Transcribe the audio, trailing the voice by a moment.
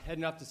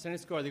heading up to Sunday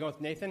school? Are they going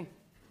with Nathan?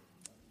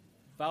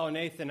 Follow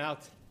Nathan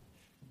out.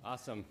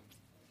 Awesome.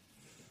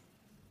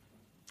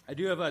 I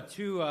do have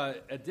two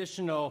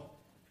additional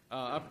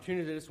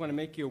opportunities I just want to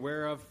make you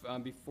aware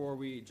of before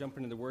we jump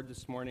into the Word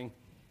this morning.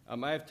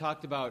 I have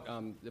talked about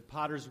the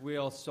Potter's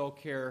Wheel Soul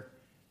Care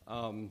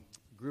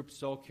group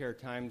soul care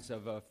times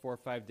of 4 or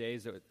 5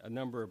 days. A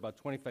number, about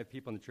 25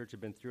 people in the church have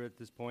been through it at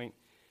this point.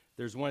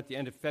 There's one at the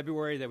end of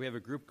February that we have a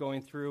group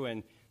going through,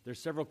 and there's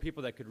several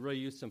people that could really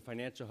use some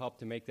financial help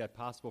to make that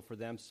possible for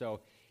them.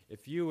 So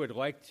if you would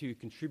like to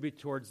contribute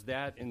towards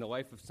that in the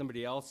life of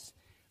somebody else,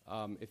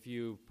 if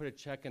you put a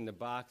check in the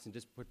box and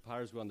just put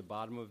Potter's Wheel on the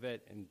bottom of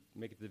it and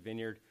make it to the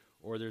Vineyard,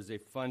 or there's a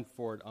fund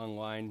for it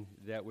online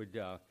that would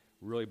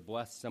really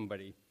bless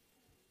somebody.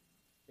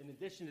 In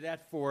addition to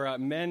that, for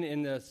men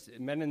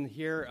in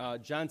here,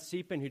 John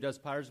Seepin, who does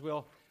Potter's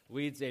Wheel,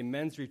 leads a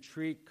men's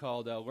retreat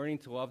called Learning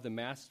to Love the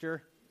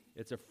Master.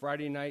 It's a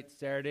Friday night,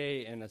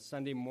 Saturday, and a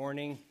Sunday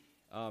morning.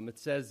 It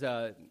says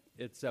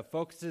it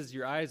focuses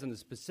your eyes on the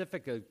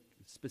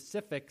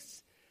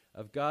specifics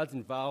of God's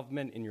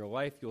involvement in your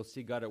life. You'll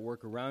see God at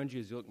work around you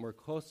as you look more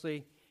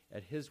closely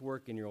at His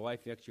work in your life.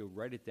 You actually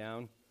write it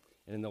down,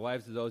 and in the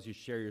lives of those you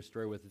share your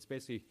story with. It's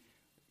basically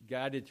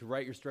guided to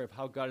write your story of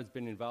how God has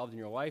been involved in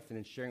your life and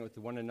then sharing it with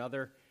one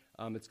another.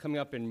 It's coming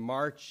up in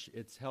March.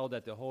 It's held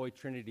at the Holy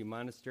Trinity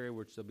Monastery,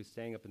 which they'll be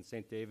staying up in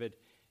St. David,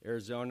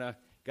 Arizona.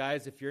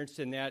 Guys, if you're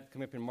interested in that,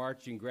 come up in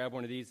March. You can grab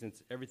one of these, and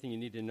it's everything you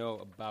need to know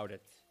about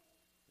it.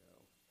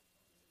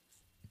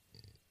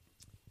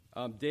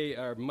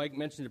 Mike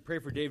mentioned to pray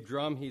for Dave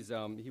Drum. He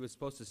was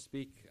supposed to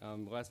speak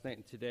last night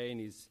and today, and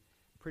he's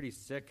pretty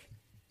sick.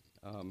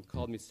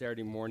 Called me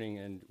Saturday morning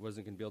and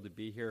wasn't going to be able to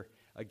be here.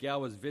 A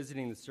gal was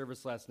visiting the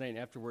service last night, and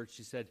afterwards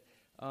she said,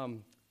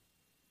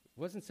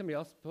 wasn't somebody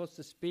else supposed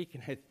to speak?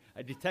 And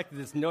I detected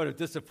this note of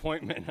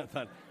disappointment. I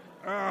thought,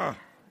 ugh.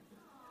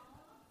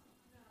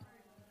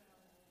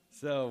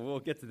 So we'll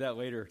get to that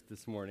later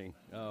this morning.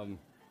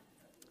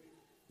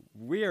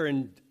 We are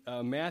in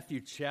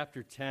Matthew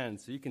chapter 10,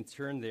 so you can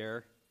turn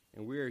there,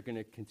 and we are going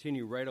to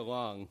continue right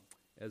along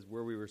as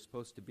where we were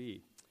supposed to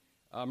be.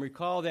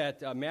 Recall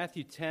that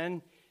Matthew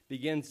 10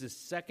 begins the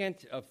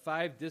second of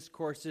 5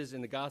 discourses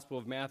in the Gospel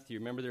of Matthew.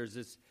 Remember, there's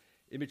this,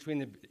 in between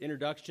the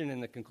introduction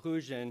and the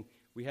conclusion,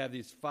 we have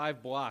these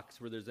 5 blocks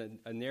where there's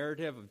a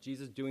narrative of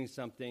Jesus doing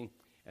something,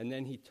 and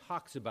then he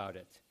talks about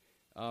it.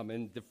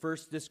 And the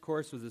first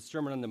discourse was the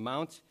Sermon on the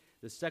Mount.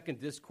 The second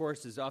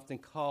discourse is often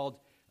called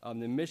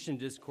the Mission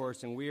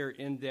Discourse, and we are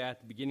in the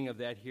beginning of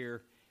that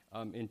here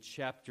in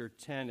chapter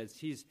 10, as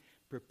he's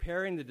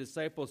preparing the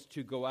disciples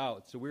to go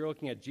out. So we're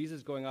looking at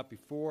Jesus going out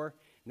before.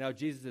 Now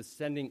Jesus is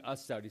sending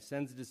us out. He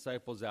sends the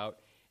disciples out,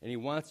 and he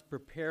wants to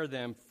prepare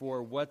them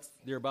for what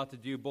they're about to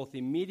do, both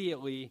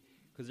immediately,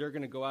 because they're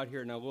going to go out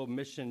here on a little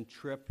mission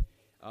trip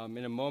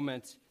in a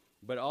moment,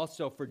 but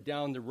also for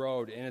down the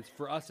road. And it's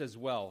for us as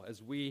well,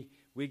 as we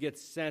get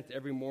sent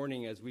every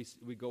morning as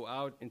we go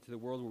out into the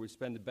world where we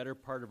spend the better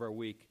part of our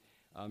week.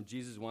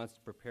 Jesus wants to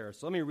prepare us.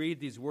 So let me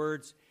read these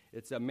words.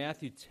 It's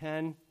Matthew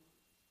 10.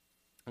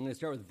 I'm going to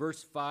start with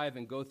verse 5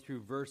 and go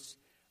through verse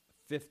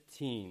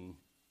 15.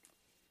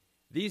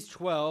 These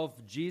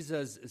 12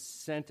 Jesus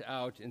sent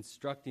out,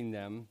 instructing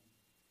them,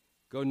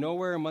 "Go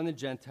nowhere among the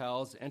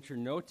Gentiles, enter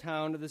no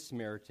town of the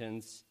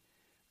Samaritans,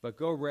 but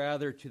go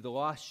rather to the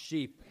lost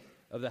sheep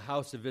of the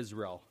house of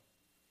Israel,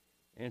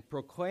 and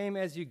proclaim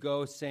as you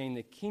go, saying,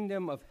 the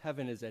kingdom of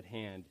heaven is at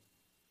hand.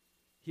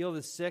 Heal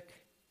the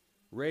sick,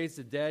 raise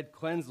the dead,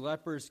 cleanse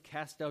lepers,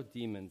 cast out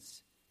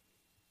demons.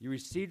 You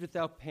received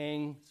without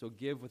paying, so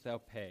give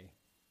without pay.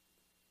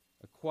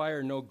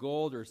 Acquire no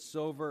gold or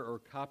silver or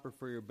copper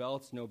for your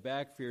belts, no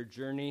bag for your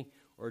journey,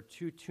 or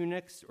 2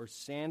 tunics, or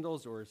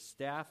sandals, or a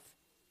staff,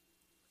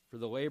 for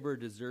the laborer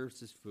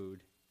deserves his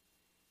food.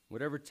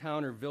 Whatever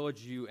town or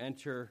village you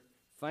enter,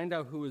 find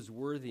out who is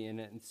worthy in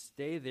it, and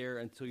stay there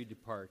until you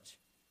depart.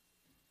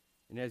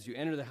 And as you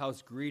enter the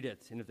house, greet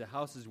it. And if the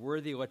house is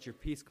worthy, let your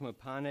peace come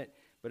upon it.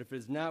 But if it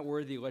is not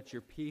worthy, let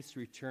your peace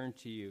return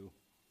to you.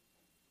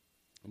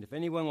 And if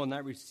anyone will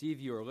not receive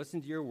you or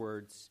listen to your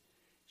words,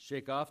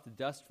 shake off the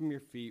dust from your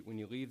feet when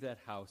you leave that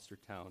house or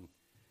town.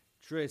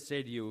 Truly I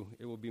say to you,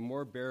 it will be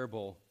more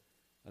bearable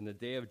on the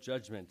day of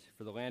judgment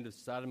for the land of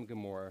Sodom and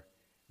Gomorrah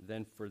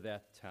than for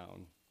that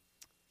town."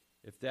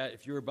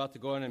 If you were about to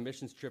go on a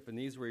missions trip and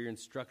these were your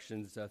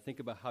instructions, think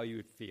about how you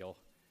would feel.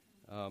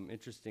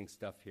 Interesting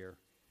stuff here.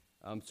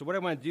 So what I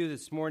want to do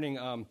this morning,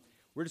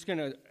 we're just going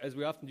to, as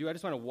we often do, I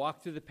just want to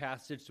walk through the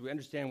passage so we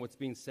understand what's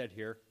being said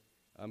here.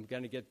 I'm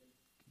going to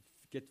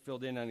get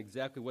filled in on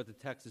exactly what the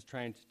text is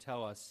trying to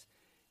tell us.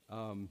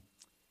 And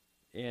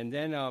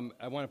then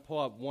I want to pull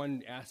up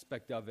one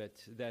aspect of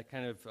it that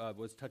kind of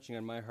was touching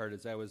on my heart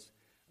as I was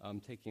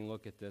taking a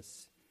look at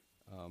this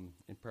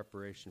in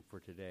preparation for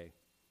today.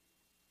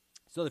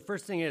 So the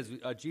first thing is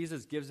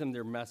Jesus gives them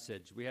their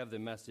message. We have the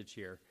message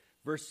here.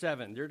 Verse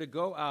 7, they're to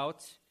go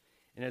out,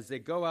 and as they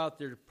go out,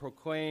 they're to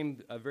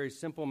proclaim a very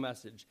simple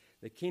message.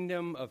 The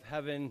kingdom of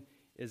heaven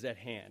is at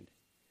hand.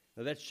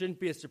 Now that shouldn't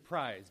be a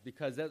surprise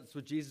because that's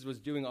what Jesus was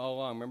doing all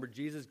along. Remember,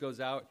 Jesus goes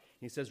out,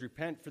 He says,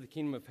 repent for the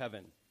kingdom of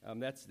heaven.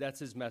 That's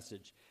his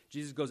message.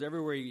 Jesus goes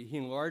everywhere. He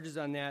enlarges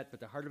on that, but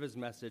the heart of his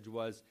message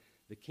was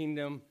the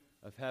kingdom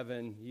of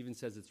heaven. He even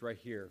says it's right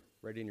here,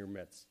 right in your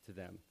midst to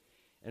them.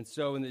 And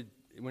so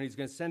when he's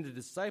going to send the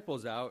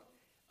disciples out,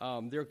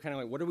 they're kind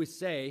of like, what do we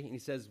say? And he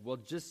says, well,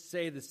 just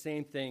say the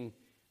same thing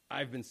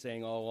I've been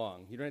saying all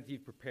along. You don't have to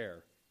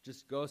prepare.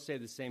 Just go say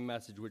the same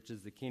message, which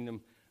is the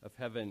kingdom of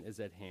heaven is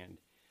at hand.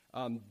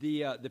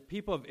 The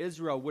people of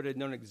Israel would have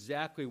known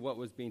exactly what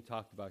was being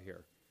talked about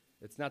here.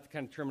 It's not the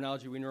kind of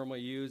terminology we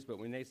normally use, but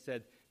when they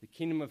said the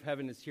kingdom of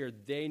heaven is here,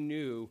 they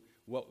knew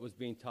what was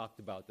being talked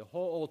about. The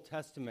whole Old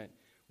Testament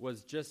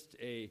was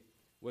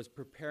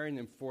preparing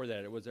them for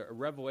that. It was a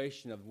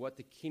revelation of what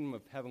the kingdom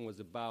of heaven was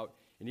about.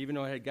 And even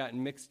though it had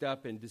gotten mixed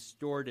up and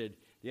distorted,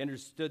 they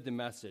understood the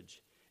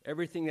message.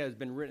 Everything that has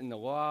been written in the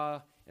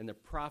law and the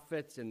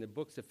prophets and the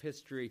books of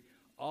history,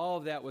 all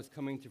of that was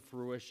coming to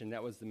fruition.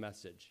 That was the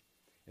message.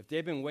 If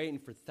they've been waiting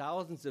for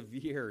thousands of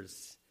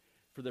years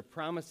for the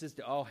promises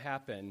to all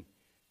happen,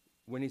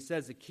 when he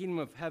says the kingdom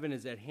of heaven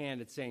is at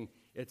hand, it's saying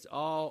it's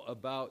all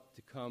about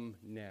to come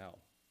now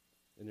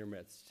in their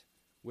midst,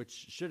 which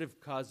should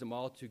have caused them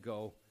all to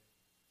go,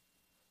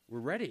 we're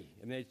ready.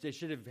 And they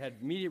should have had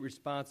immediate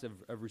response of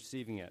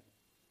receiving it.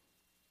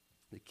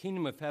 The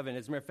kingdom of heaven,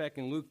 as a matter of fact,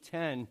 in Luke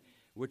 10,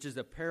 which is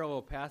a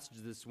parallel passage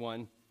to this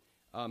one,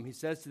 he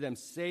says to them,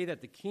 say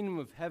that the kingdom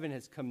of heaven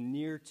has come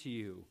near to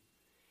you.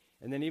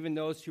 And then even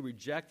those who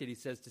reject it, he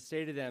says to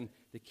say to them,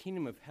 the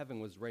kingdom of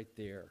heaven was right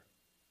there,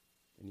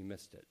 and you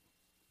missed it.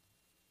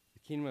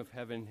 The kingdom of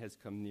heaven has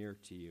come near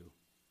to you.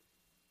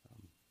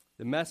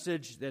 The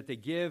message that they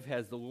give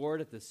has the Lord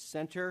at the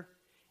center,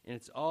 and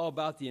it's all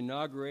about the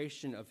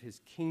inauguration of his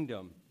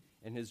kingdom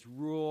and his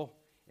rule,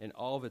 and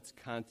all of its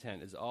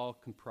content is all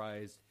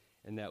comprised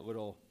in that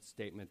little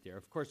statement there.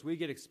 Of course, we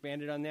get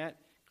expanded on that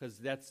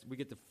because we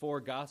get the full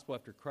gospel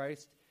after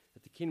Christ,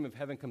 that the kingdom of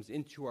heaven comes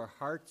into our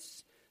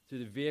hearts through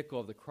the vehicle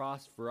of the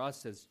cross for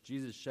us as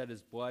Jesus shed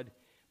his blood.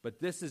 But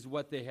this is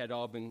what they had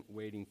all been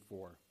waiting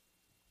for.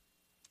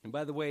 And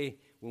by the way,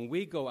 when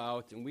we go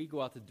out and we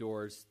go out the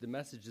doors, the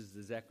message is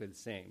exactly the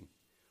same.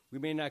 We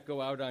may not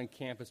go out on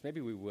campus,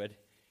 maybe we would,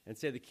 and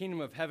say the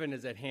kingdom of heaven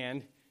is at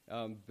hand,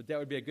 but that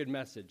would be a good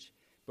message.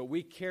 But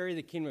we carry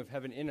the kingdom of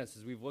heaven in us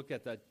as we've looked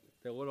at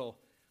our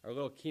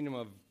little kingdom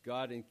of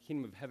God and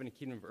kingdom of heaven and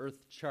kingdom of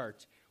earth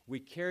chart. We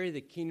carry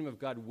the kingdom of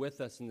God with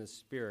us in the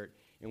Spirit,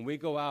 and we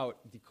go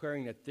out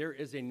declaring that there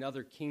is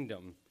another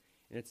kingdom,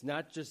 and it's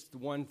not just the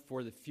one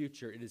for the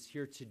future. It is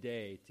here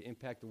today to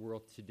impact the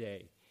world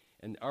today.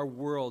 And our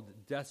world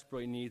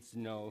desperately needs to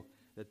know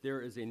that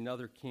there is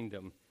another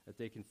kingdom that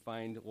they can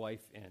find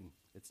life in.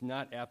 It's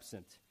not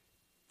absent.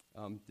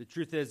 The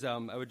truth is, I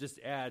would just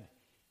add,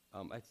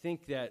 I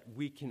think that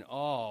we can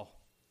all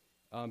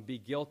be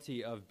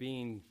guilty of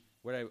being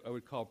what I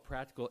would call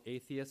practical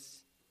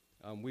atheists.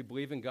 We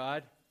believe in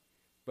God,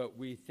 but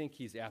we think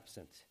he's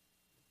absent.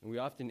 And we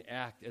often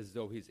act as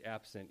though he's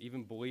absent.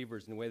 Even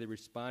believers, in the way they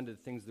respond to the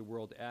things of the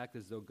world, act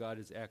as though God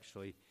is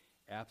actually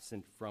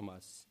absent from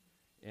us.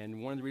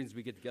 And one of the reasons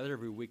we get together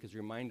every week is to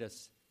remind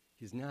us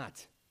he's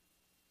not.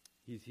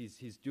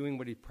 He's doing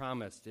what he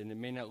promised, and it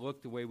may not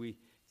look the way we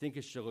think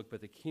it should look,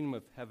 but the kingdom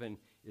of heaven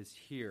is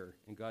here,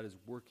 and God is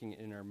working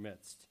in our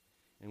midst.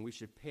 And we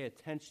should pay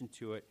attention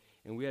to it,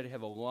 and we ought to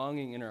have a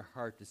longing in our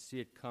heart to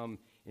see it come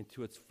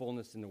into its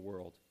fullness in the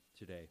world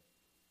today.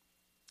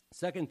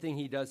 Second thing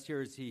he does here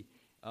is he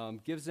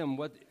gives them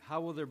how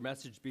will their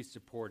message be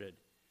supported.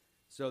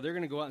 So they're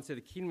going to go out and say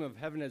the kingdom of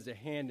heaven is at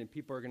hand, and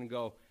people are going to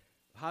go,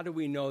 how do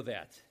we know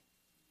that?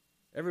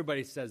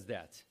 Everybody says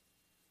that.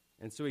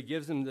 And so he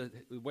gives them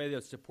the way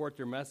they'll support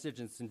their message.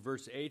 And it's in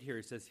verse 8 here.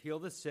 He says, heal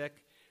the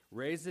sick,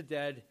 raise the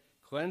dead,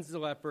 cleanse the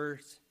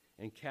lepers,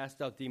 and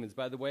cast out demons.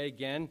 By the way,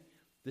 again,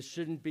 this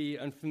shouldn't be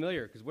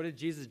unfamiliar, because what did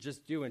Jesus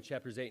just do in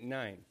chapters 8 and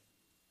 9?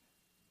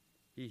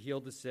 He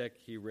healed the sick,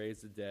 he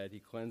raised the dead, he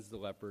cleansed the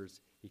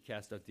lepers, he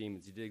cast out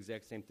demons. He did the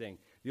exact same thing.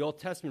 The Old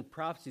Testament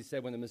prophecy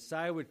said when the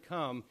Messiah would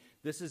come,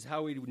 this is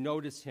how we would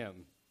notice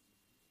him.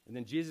 And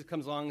then Jesus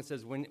comes along and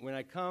says, when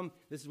I come,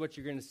 this is what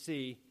you're going to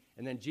see.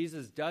 And then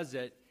Jesus does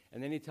it,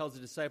 and then he tells the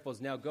disciples,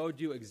 now go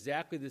do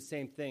exactly the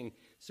same thing.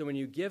 So when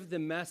you give the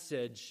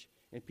message,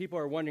 and people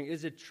are wondering,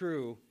 is it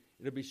true?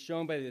 It'll be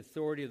shown by the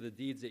authority of the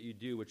deeds that you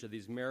do, which are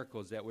these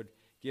miracles that would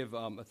give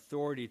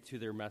authority to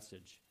their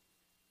message.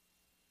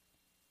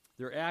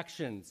 Their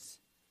actions,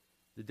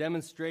 the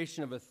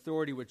demonstration of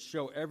authority would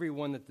show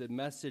everyone that the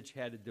message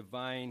had a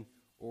divine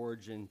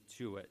origin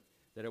to it,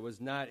 that it was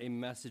not a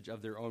message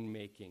of their own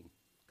making.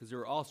 Because there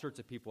are all sorts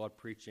of people out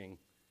preaching,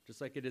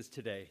 just like it is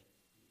today,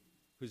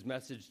 whose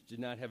message did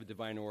not have a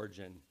divine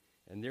origin.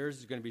 And theirs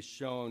is going to be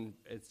shown,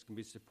 it's going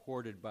to be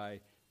supported by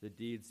the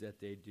deeds that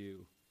they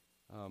do.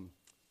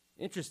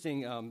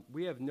 Interesting,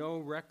 we have no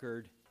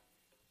record,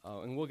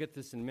 and we'll get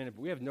this in a minute,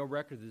 but we have no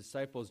record of the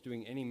disciples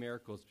doing any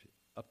miracles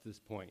up to this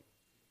point.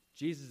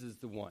 Jesus is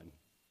the one.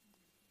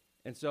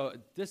 And so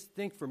just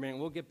think for a minute,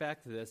 we'll get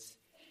back to this.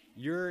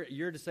 You're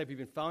a disciple, you've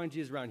been following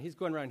Jesus around. He's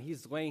going around,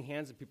 he's laying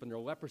hands on people, and their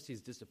leprosy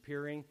is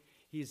disappearing.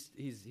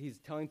 he's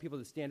telling people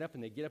to stand up,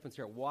 and they get up and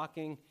start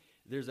walking.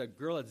 There's a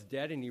girl that's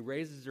dead, and he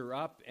raises her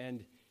up,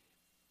 and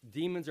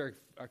demons are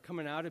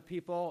coming out of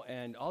people,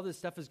 and all this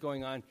stuff is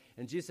going on.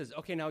 And Jesus says,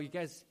 okay, now you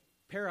guys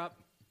pair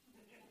up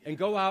and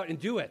go out and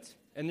do it.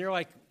 And they're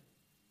like,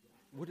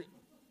 what?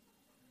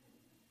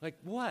 Like,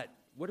 what?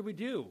 What do we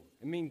do?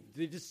 I mean,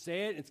 they just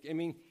say it?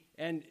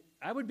 And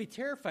I would be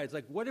terrified. It's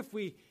like, what if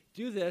we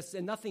do this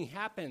and nothing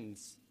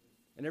happens?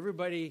 And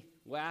everybody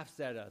laughs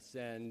at us,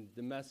 and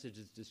the message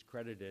is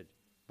discredited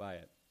by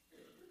it.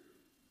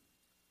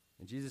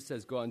 And Jesus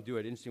says, go out and do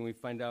it. Interesting, we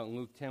find out in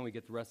Luke 10, we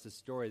get the rest of the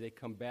story. They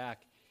come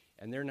back,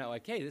 and they're not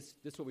like, hey, this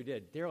is what we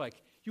did. They're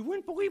like, you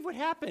wouldn't believe what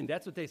happened.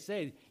 That's what they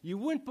say. You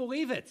wouldn't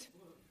believe it.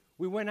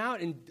 We went out,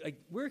 and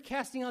we're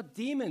casting out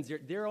demons.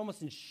 They're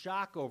almost in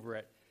shock over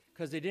it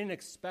because they didn't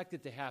expect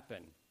it to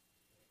happen.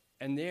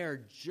 And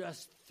they're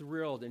just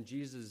thrilled, and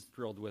Jesus is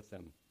thrilled with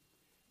them.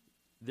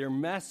 Their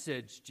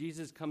message,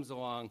 Jesus comes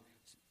along,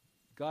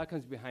 God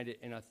comes behind it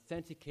and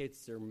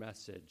authenticates their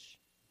message.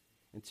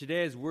 And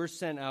today, as we're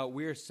sent out,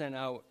 we are sent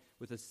out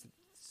with the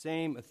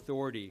same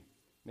authority.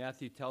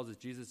 Matthew tells us,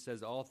 Jesus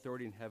says, all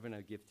authority in heaven I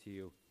give to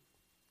you.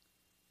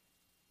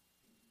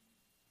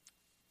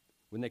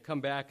 When they come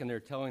back and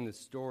they're telling the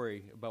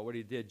story about what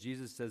he did,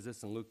 Jesus says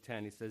this in Luke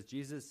 10.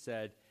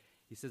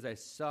 He says, I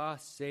saw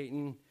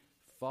Satan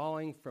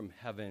falling from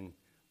heaven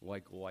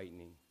like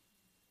lightning.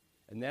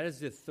 And that is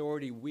the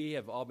authority we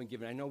have all been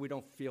given. I know we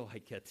don't feel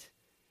like it.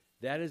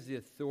 That is the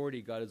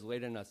authority God has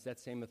laid on us, that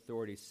same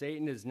authority.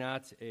 Satan is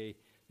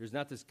there's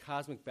not this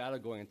cosmic battle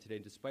going on today,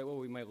 despite what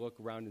we might look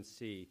around and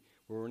see,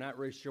 where we're not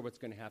really sure what's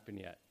going to happen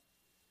yet.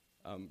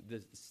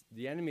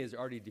 The enemy is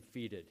already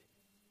defeated.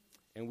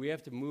 And we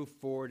have to move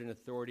forward in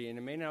authority. And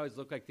it may not always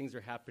look like things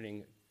are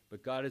happening,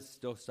 but God is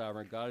still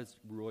sovereign. God is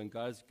ruling.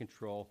 God is in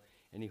control.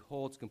 And he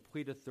holds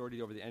complete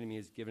authority over the enemy. He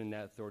has given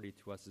that authority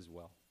to us as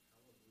well.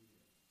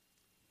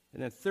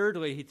 And then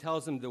thirdly, he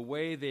tells them the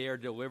way they are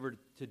delivered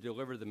to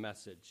deliver the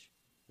message.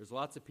 There's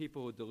lots of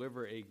people who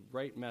deliver a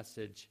right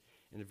message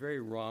in a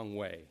very wrong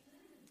way.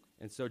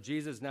 And so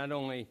Jesus not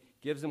only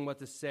gives them what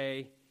to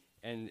say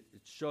and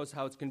shows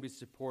how it's going to be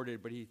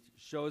supported, but he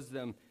shows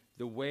them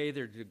the way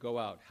they're to go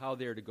out, how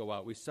they're to go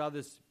out. We saw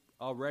this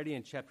already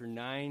in chapter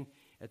 9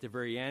 at the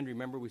very end.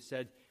 Remember we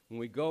said when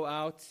we go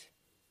out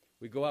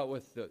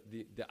with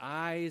the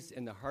eyes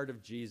and the heart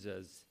of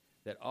Jesus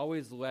that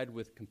always led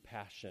with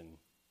compassion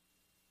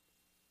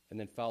and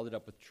then followed it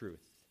up with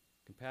truth.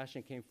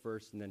 Compassion came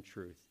first and then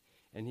truth.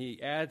 And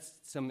he adds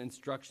some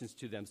instructions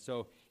to them.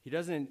 So he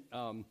doesn't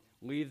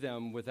leave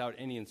them without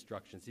any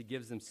instructions. He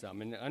gives them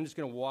some. And I'm just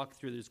going to walk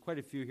through. There's quite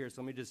a few here,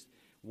 so let me just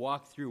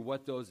walk through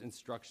what those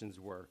instructions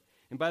were.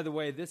 And by the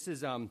way, this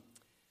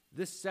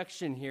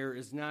section here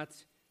is not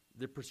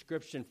the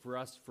prescription for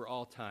us for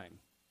all time.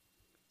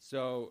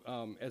 So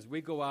as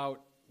we go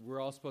out, we're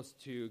all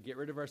supposed to get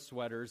rid of our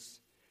sweaters,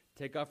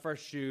 take off our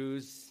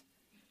shoes,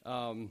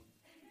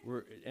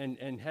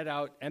 and head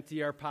out,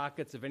 empty our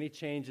pockets of any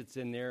change that's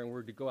in there, and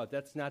we're to go out.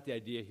 That's not the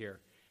idea here.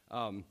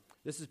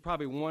 This is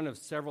probably one of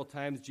several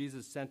times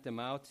Jesus sent them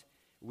out.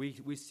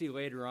 We see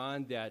later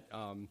on that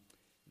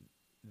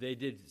they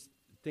did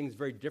things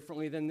very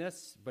differently than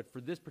this, but for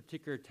this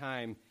particular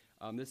time,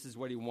 this is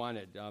what he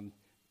wanted.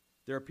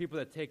 There are people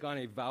that take on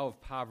a vow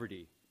of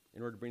poverty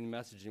in order to bring the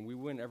message, and we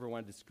wouldn't ever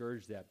want to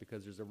discourage that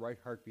because there's a right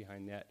heart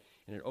behind that,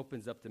 and it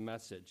opens up the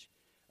message.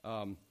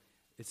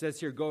 It says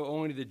here, go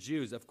only to the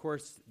Jews. Of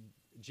course,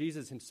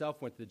 Jesus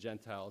himself went to the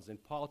Gentiles,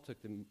 and Paul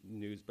took the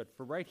news. But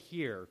for right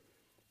here,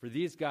 for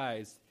these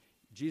guys,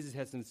 Jesus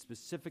has some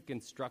specific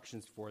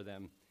instructions for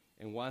them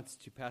and wants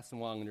to pass them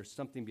along, and there's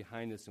something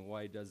behind this and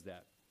why he does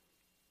that.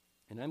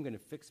 And I'm going to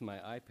fix my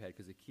iPad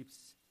because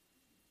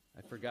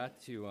I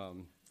forgot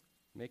to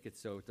make it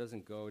so it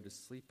doesn't go to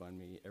sleep on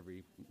me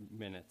every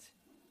minute.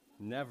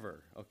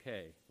 Never.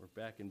 Okay, we're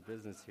back in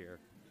business here.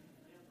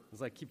 I was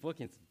like, keep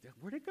looking.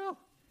 Where'd it go?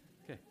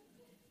 Okay.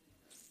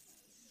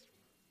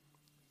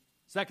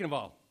 Second of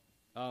all,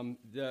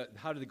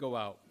 how did they go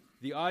out?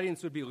 The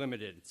audience would be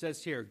limited. It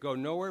says here, go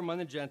nowhere among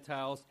the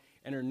Gentiles,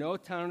 enter no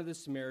town of the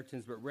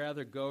Samaritans, but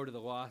rather go to the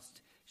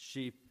lost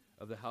sheep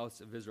of the house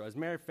of Israel. As a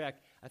matter of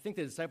fact, I think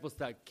the disciples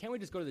thought, can't we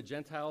just go to the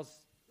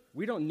Gentiles?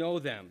 We don't know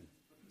them.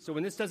 So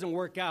when this doesn't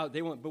work out,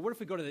 they won't. But what if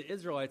we go to the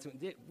Israelites?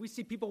 We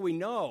see people we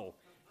know.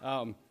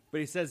 But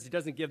he says he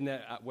doesn't give them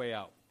that way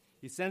out.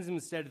 He sends them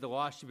instead to the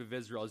lost sheep of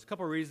Israel. There's a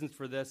couple of reasons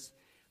for this.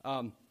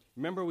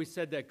 Remember we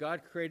said that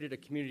God created a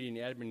community in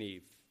Adam and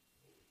Eve,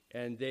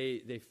 and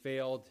they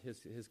failed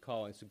his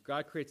calling. So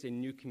God creates a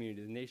new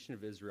community, the nation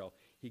of Israel.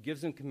 He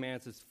gives them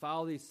commands, says,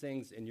 follow these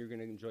things, and you're going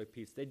to enjoy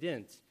peace. They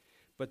didn't.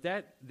 But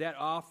that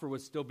offer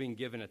was still being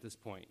given at this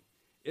point.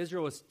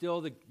 Israel was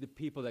still the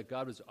people that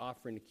God was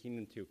offering the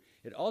kingdom to.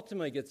 It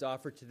ultimately gets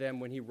offered to them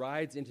when he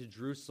rides into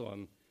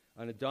Jerusalem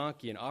on a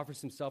donkey and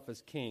offers himself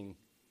as king.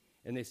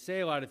 And they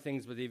say a lot of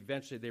things, but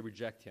eventually they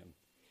reject him.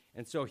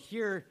 And so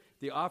here,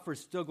 the offer is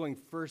still going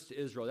first to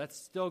Israel. That's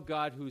still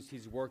God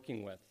he's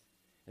working with.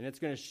 And it's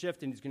going to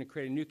shift, and he's going to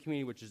create a new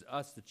community, which is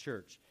us, the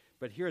church.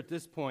 But here at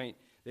this point,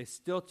 they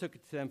still took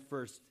it to them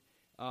first.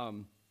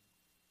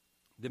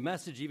 The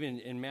message, even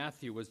in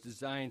Matthew, was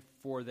designed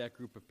for that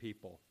group of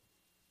people.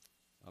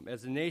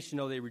 As a nation,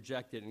 though, they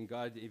reject it, and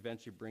God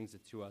eventually brings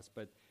it to us.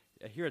 But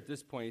here at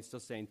this point, he's still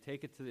saying,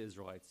 take it to the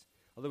Israelites.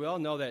 Although we all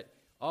know that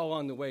all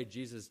along the way,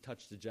 Jesus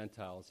touched the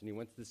Gentiles, and he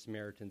went to the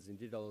Samaritans and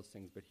did all those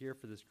things. But here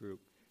for this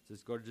group, it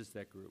says, go to just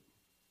that group.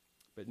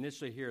 But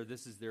initially here,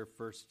 this is their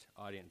first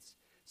audience.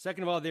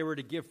 Second of all, they were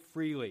to give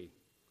freely.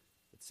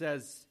 It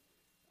says,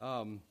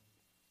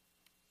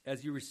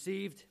 as you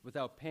received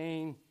without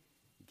paying,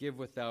 give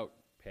without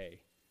pay.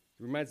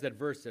 It reminds that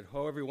verse that,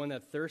 ho, everyone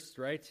that thirsts,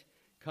 right?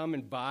 Come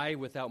and buy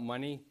without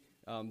money.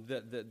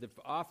 The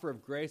offer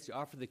of grace, the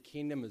offer of the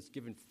kingdom is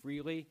given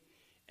freely.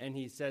 And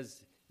he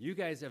says, you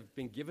guys have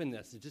been given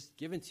this. It's just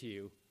given to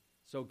you.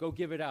 So go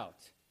give it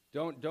out.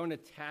 Don't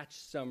attach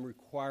some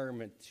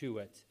requirement to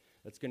it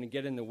that's going to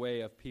get in the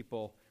way of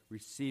people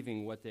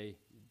receiving what they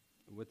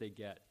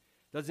get.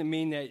 Doesn't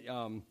mean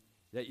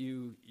that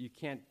you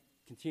can't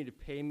continue to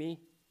pay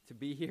me to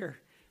be here,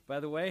 by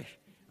the way.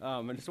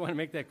 I just want to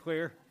make that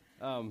clear.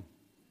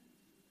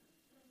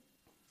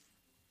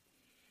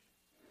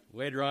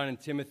 Later on in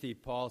Timothy,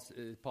 Paul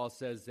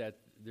says that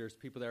there's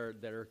people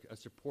that are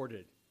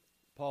supported.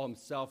 Paul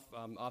himself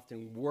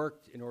often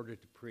worked in order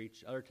to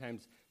preach. Other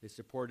times they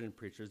supported and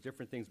preached. There's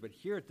different things. But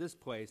here at this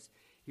place,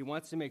 he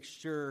wants to make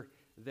sure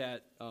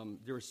that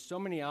there were so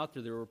many out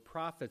there. There were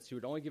prophets who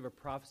would only give a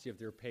prophecy if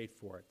they were paid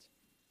for it.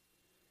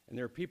 And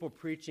there are people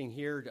preaching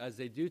here, as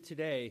they do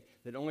today,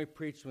 that only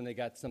preach when they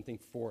got something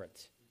for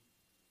it.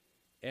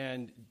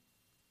 And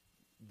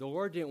the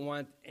Lord didn't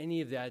want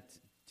any of that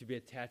to be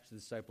attached to the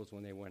disciples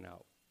when they went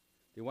out.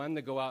 They wanted them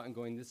to go out and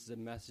going, this is a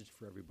message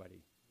for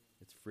everybody.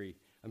 It's free.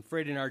 I'm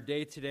afraid in our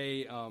day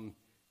today,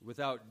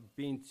 without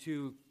being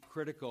too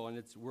critical,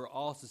 and we're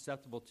all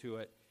susceptible to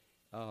it,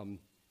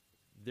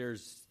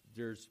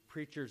 there's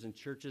preachers and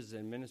churches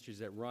and ministries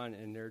that run,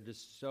 and they're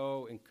just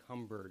so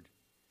encumbered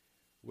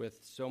with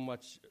so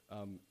much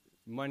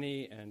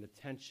money and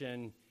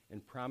attention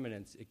and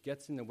prominence. It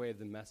gets in the way of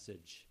the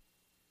message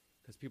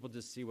because people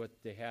just see what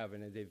they have,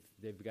 and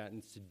they've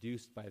gotten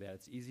seduced by that.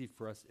 It's easy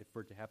for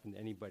it to happen to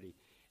anybody.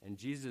 And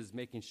Jesus is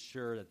making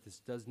sure that this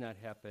does not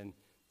happen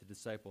to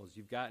disciples.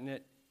 You've gotten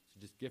it, so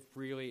just give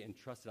freely and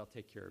trust that I'll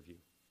take care of you.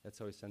 That's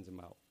how he sends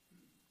them out.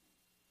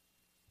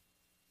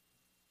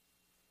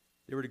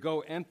 They were to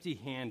go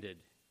empty-handed.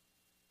 Look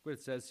what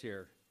it says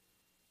here.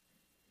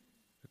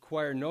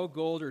 Acquire no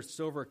gold or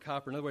silver or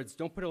copper. In other words,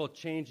 don't put a little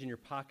change in your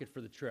pocket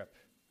for the trip,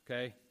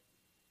 okay?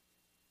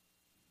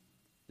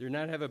 They're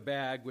not have a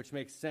bag, which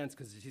makes sense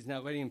because he's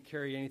not letting them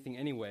carry anything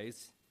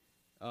anyways.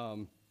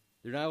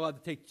 They're not allowed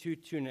to take two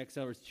tunics,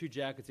 in other words, two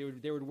jackets.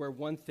 They would wear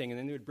one thing, and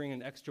then they would bring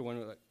an extra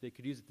one. They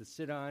could use it to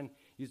sit on,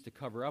 use it to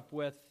cover up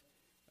with.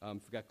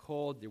 If it got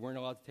cold, they weren't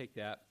allowed to take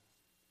that.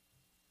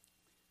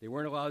 They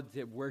weren't allowed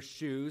to wear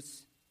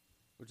shoes,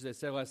 which, as I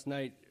said last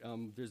night,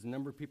 there's a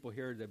number of people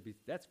here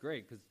that's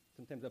great, because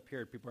sometimes up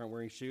here people aren't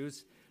wearing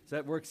shoes. So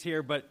that works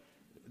here, but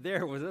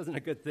there wasn't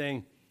a good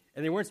thing.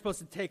 And they weren't supposed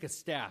to take a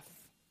staff.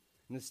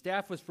 And the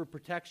staff was for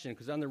protection,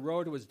 because on the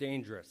road it was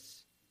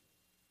dangerous.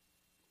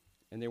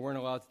 And they weren't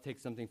allowed to take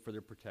something for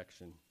their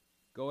protection.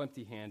 Go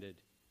empty-handed.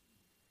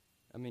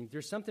 I mean,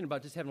 there's something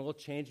about just having a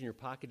little change in your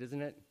pocket,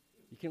 isn't it?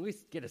 You can at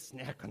least get a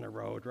snack on the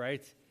road,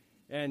 right?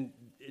 And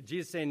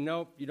Jesus saying,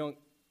 nope, you're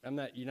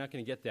not going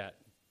to get that.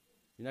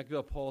 You're not going to be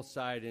able to pull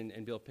aside and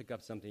be able to pick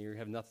up something. You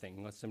have nothing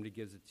unless somebody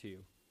gives it to you.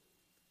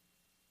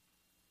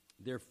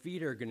 Their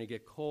feet are going to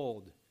get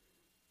cold,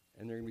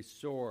 and they're going to be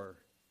sore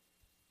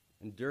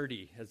and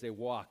dirty as they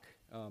walk.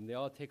 They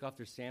all take off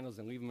their sandals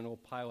and leave them in an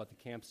old pile at the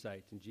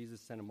campsite, and Jesus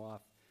sent them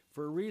off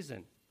for a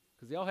reason,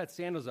 because they all had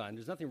sandals on.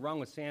 There's nothing wrong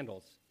with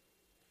sandals.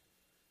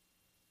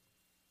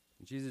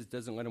 And Jesus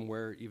doesn't let them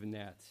wear even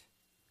that.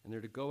 And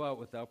they're to go out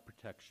without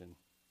protection.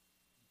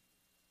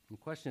 And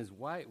the question is,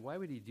 why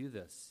would he do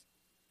this?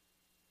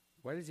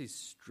 Why does he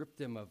strip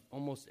them of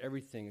almost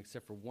everything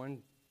except for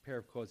one pair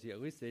of clothes?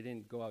 At least they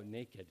didn't go out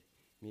naked.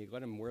 I mean, he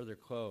let them wear their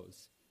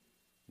clothes.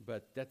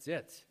 But that's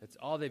it. That's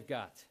all they've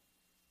got.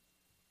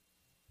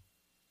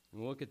 And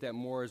we'll look at that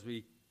more as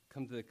we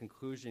come to the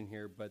conclusion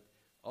here. But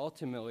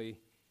ultimately,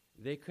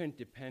 they couldn't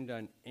depend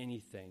on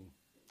anything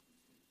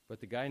but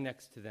the guy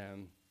next to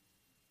them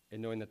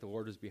and knowing that the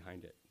Lord was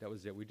behind it. That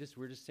was it.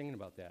 We're just singing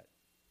about that.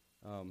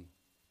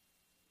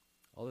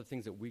 All the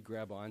things that we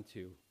grab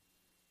onto.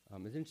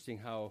 It's interesting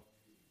how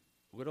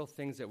little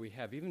things that we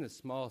have, even the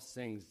smallest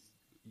things,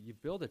 you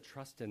build a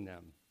trust in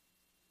them.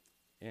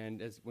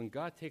 And when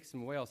God takes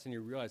them away, all of a sudden you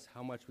realize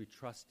how much we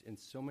trust in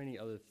so many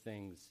other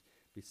things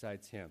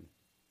besides him.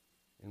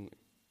 And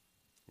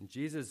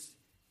Jesus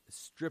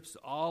strips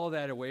all of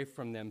that away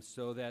from them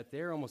so that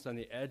they're almost on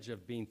the edge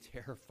of being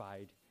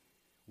terrified.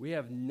 We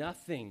have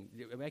nothing.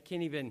 I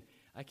can't even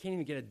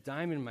get a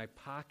dime in my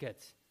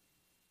pocket.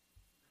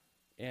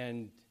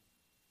 And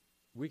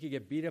we could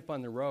get beat up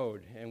on the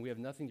road, and we have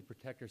nothing to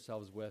protect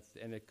ourselves with,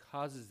 and it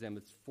causes them,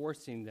 it's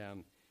forcing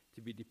them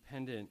to be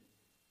dependent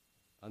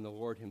on the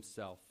Lord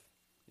himself.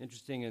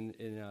 Interesting,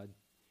 in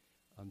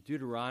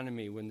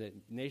Deuteronomy, when the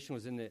nation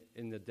was in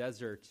the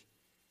desert,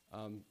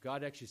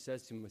 God actually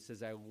says to him, it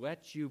says, I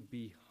let you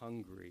be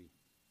hungry.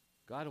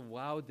 God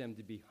allowed them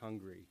to be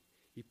hungry.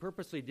 He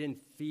purposely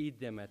didn't feed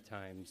them at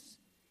times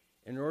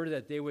in order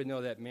that they would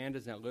know that man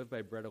does not live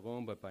by bread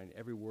alone, but by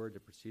every word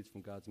that proceeds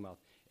from God's mouth.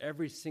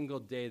 Every single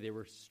day they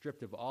were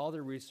stripped of all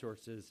their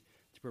resources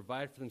to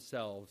provide for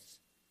themselves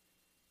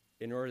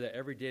in order that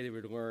every day they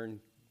would learn,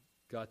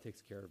 God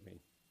takes care of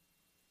me.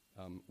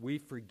 We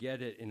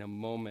forget it in a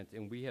moment,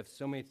 and we have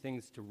so many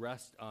things to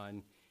rest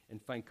on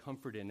and find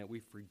comfort in that we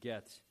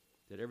forget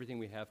that everything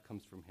we have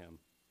comes from him.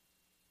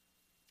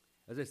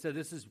 As I said,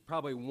 this is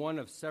probably one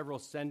of several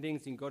sendings.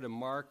 You can go to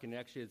Mark, and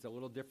actually it's a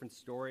little different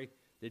story.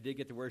 They did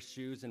get to wear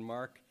shoes in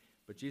Mark,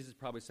 but Jesus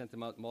probably sent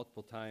them out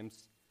multiple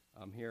times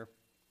here.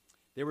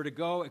 They were to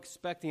go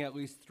expecting at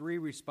least 3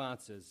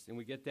 responses, and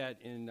we get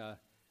that in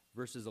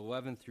verses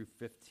 11 through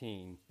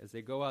 15. As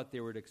they go out,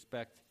 they were to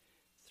expect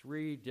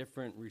 3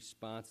 different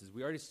responses.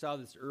 We already saw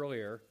this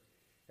earlier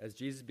as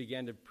Jesus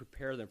began to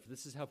prepare them. For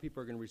this is how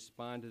people are going to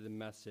respond to the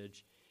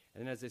message.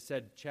 And as I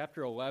said,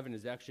 chapter 11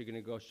 is actually going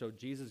to go show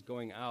Jesus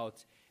going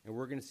out, and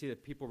we're going to see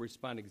that people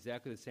respond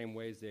exactly the same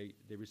ways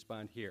they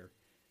respond here.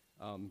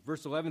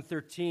 Verse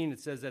 11-13, it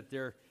says that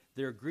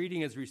their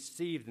greeting is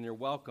received and they're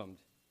welcomed.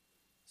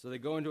 So they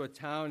go into a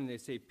town and they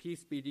say,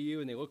 peace be to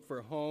you, and they look for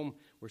a home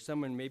where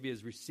someone maybe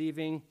is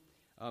receiving.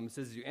 It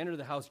says, as you enter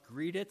the house,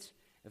 greet it.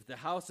 If the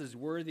house is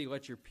worthy,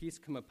 let your peace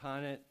come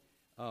upon it.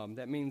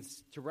 That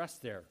means to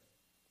rest there.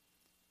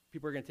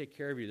 People are going to take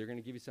care of you. They're going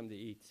to give you something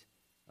to eat.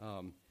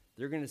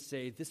 They're going to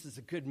say, this is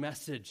a good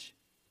message.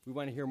 We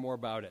want to hear more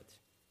about it.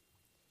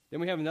 Then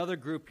we have another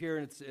group here,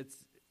 and it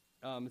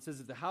says,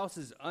 if the house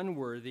is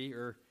unworthy,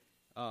 or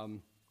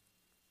then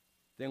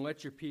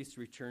let your peace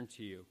return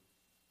to you.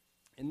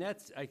 And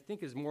that's, I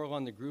think, is more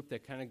along the group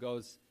that kind of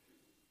goes,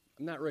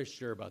 I'm not really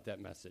sure about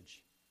that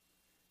message.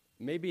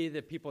 Maybe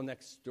the people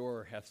next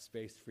door have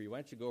space for you. Why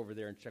don't you go over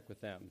there and check with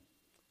them?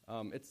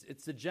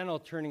 It's the gentle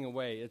turning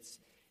away. It's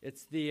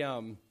the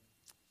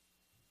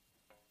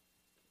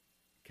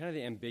kind of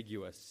the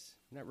ambiguous.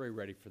 I'm not really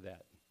ready for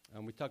that.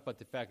 We talk about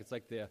the fact it's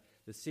like the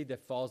seed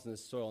that falls in the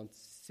soil and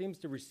seems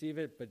to receive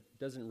it, but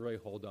doesn't really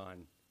hold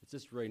on. It's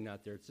just really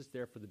not there. It's just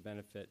there for the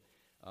benefit.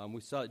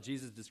 We saw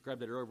Jesus describe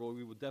that earlier, but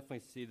we will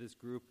definitely see this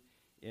group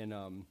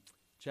in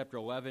chapter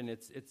 11.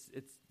 It's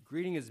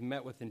greeting is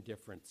met with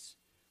indifference,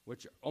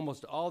 which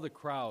almost all the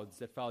crowds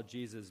that followed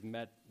Jesus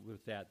met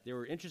with that. They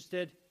were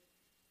interested,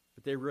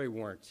 but they really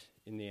weren't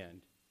in the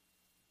end.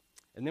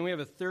 And then we have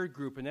a third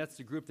group, and that's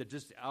the group that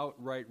just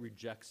outright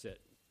rejects it.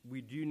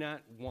 We do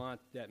not want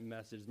that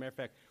message. As a matter of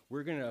fact,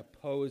 we're going to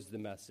oppose the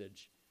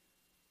message,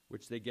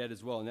 which they get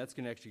as well. And that's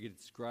going to actually get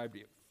described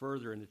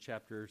further in the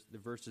chapters, the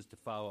verses to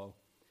follow.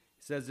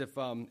 It says, if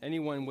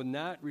anyone will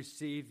not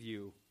receive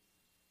you,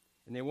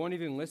 and they won't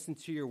even listen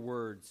to your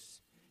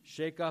words,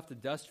 shake off the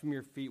dust from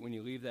your feet when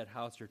you leave that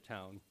house or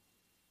town.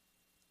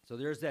 So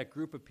there's that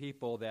group of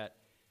people that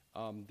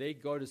they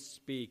go to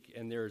speak,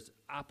 and there's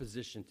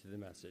opposition to the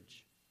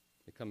message.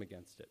 They come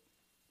against it.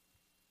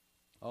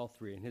 All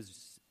 3. And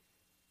his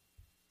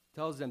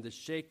tells them to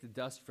shake the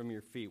dust from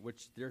your feet,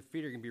 which their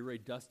feet are going to be really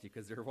dusty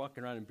because they're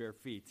walking around in bare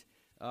feet.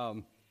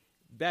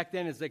 Back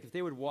then, it's like if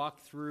they would walk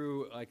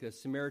through like a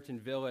Samaritan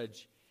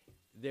village,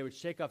 they would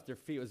shake off their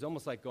feet. It was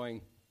almost like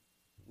going,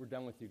 "We're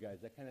done with you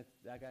guys." That kind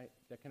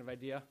of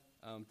idea.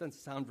 It doesn't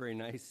sound very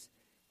nice.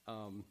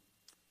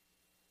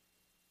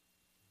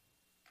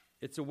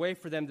 It's a way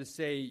for them to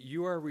say,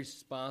 "You are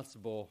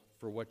responsible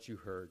for what you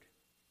heard.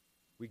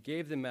 We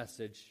gave the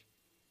message.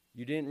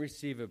 You didn't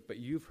receive it, but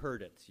you've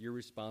heard it. You're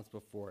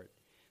responsible for it."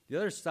 The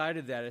other side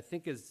of that, I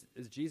think, is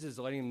Jesus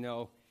letting them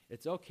know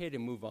it's okay to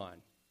move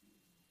on.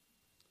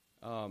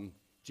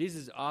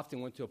 Jesus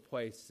often went to a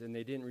place and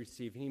they didn't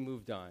receive, and he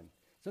moved on.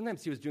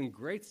 Sometimes he was doing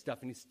great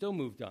stuff and he still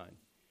moved on.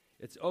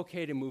 It's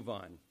okay to move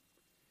on.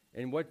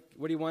 And what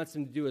he wants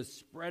them to do is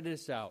spread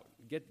this out.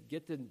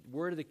 Get the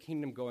word of the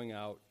kingdom going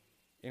out.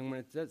 And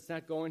when it's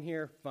not going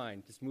here,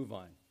 fine, just move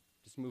on.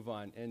 Just move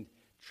on. And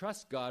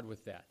trust God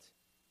with that.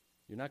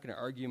 You're not going to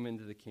argue him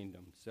into the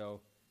kingdom.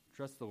 So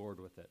trust the Lord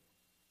with it.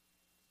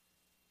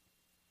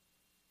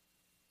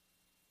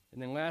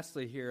 And then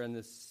lastly here on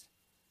this,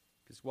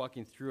 just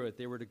walking through it,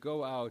 they were to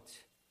go out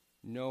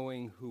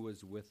knowing who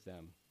was with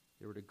them.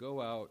 They were to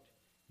go out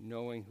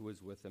knowing who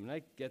was with them. And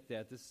I get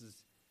that. This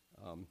is,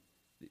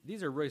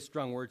 these are really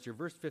strong words here.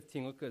 Verse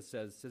 15, look what it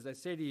says. It says, I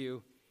say to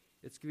you,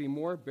 it's going to be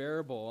more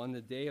bearable on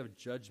the day of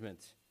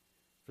judgment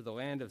for the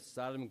land of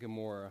Sodom and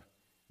Gomorrah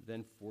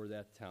than for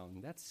that town.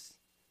 That's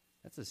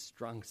a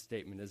strong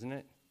statement, isn't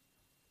it?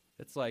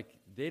 It's like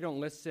they don't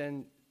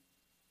listen.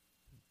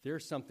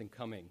 There's something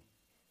coming.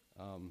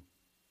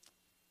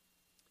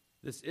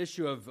 This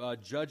issue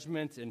of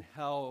judgment and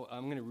hell,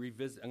 I'm going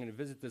to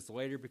visit this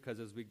later because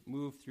as we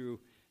move through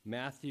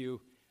Matthew,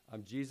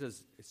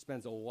 Jesus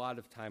spends a lot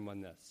of time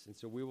on this. And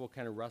so we will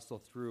kind of wrestle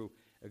through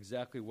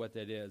exactly what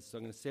that is. So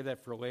I'm going to save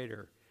that for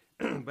later.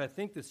 But I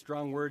think the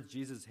strong words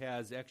Jesus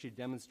has actually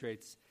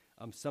demonstrates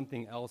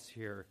something else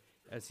here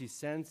as he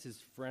sends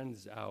his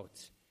friends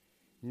out,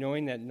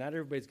 knowing that not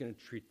everybody's going to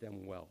treat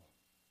them well.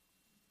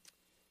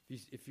 If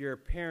If you're a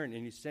parent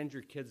and you send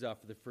your kids off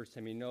for the first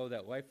time, you know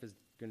that life is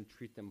going to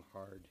treat them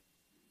hard.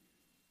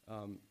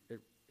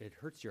 It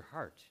hurts your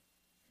heart.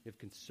 You have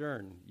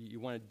concern. You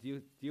want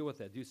to deal with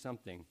that, do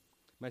something.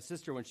 My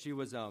sister, when she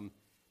was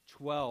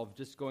 12,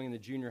 just going in the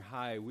junior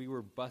high, we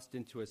were bused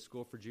into a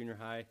school for junior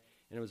high,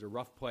 and it was a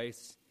rough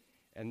place.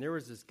 And there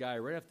was this guy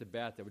right off the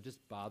bat that would just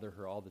bother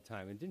her all the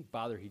time. And it didn't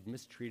bother her, he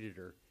mistreated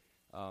her.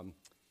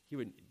 He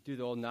would do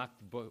the old knock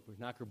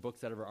her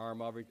books out of her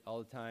arm all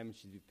the time.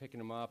 She'd be picking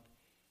them up.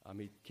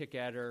 He'd kick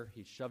at her.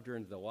 He shoved her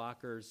into the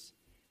lockers.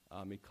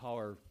 He'd call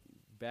her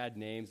bad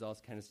names, all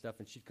this kind of stuff,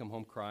 and she'd come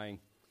home crying.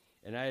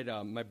 And I had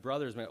my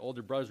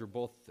older brothers were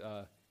both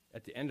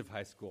at the end of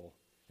high school,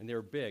 and they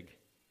were big.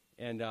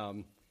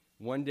 And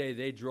one day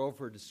they drove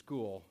her to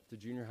school, to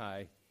junior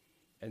high,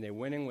 and they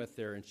went in with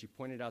her, and she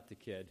pointed out the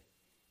kid.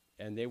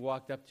 And they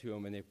walked up to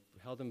him, and they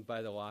held him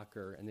by the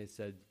locker, and they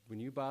said,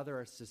 "When you bother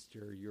our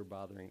sister, you're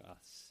bothering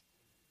us."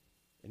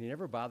 And he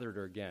never bothered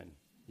her again.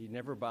 He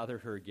never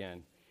bothered her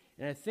again.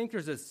 And I think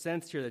there's a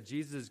sense here that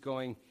Jesus is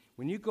going,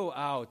 when you go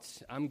out,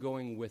 I'm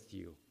going with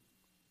you.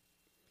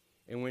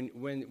 And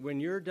when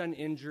you're done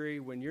injury,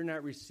 when you're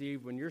not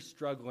received, when you're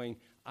struggling,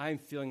 I'm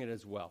feeling it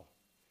as well.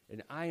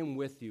 And I am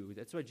with you.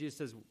 That's why Jesus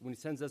says, when he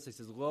sends us, he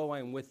says, "Lo, I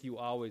am with you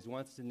always." He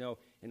wants to know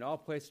in all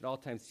places, at all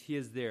times, he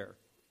is there.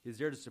 He's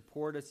there to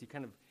support us. He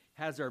kind of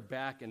has our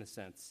back in a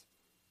sense.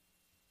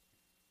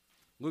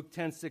 Luke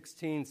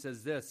 10:16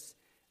 says this.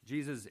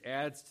 Jesus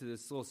adds to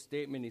this little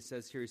statement he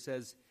says here. He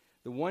says,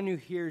 "The one who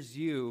hears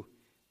you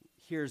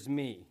hears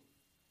me.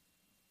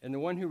 And the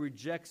one who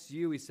rejects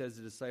you," he says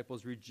to the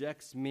disciples,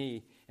 "rejects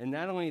me. And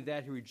not only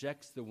that, he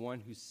rejects the one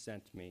who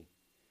sent me."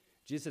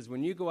 Jesus says,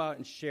 when you go out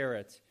and share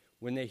it,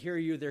 when they hear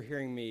you, they're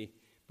hearing me.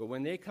 But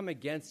when they come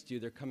against you,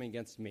 they're coming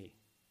against me.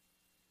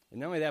 And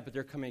not only that, but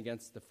they're coming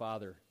against the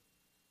Father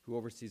who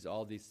oversees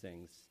all these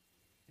things.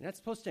 And that's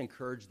supposed to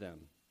encourage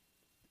them.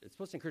 It's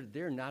supposed to encourage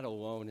they're not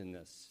alone in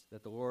this,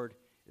 that the Lord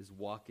is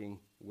walking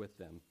with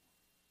them.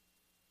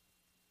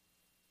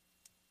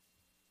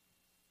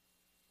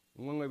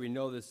 And one way we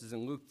know this is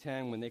in Luke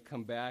 10, when they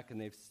come back and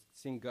they've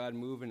seen God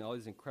move in all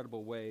these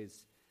incredible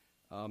ways,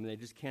 and they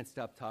just can't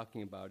stop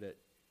talking about it.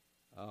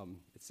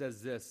 It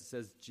says this. It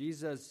says,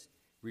 Jesus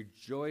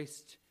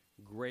rejoiced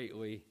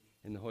greatly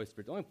in the Holy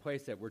Spirit. The only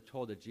place that we're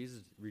told that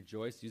Jesus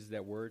rejoiced, uses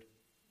that word,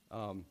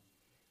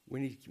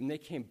 when they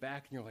came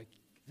back and you're like,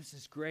 this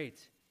is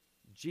great.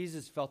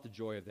 Jesus felt the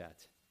joy of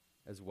that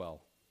as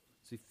well.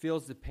 So he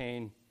feels the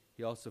pain.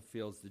 He also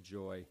feels the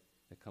joy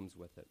that comes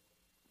with it.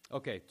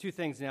 Okay, two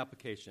things in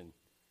application.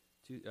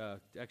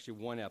 Actually,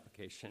 one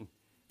application.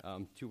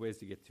 Two ways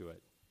to get to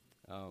it.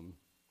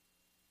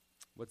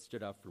 What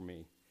stood out for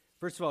me?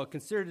 First of all,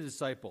 consider the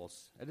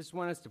disciples. I just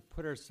want us to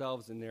put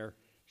ourselves in their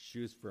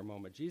shoes for a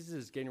moment. Jesus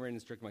is getting ready to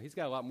instruct them. He's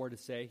got a lot more to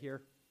say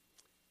here,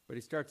 but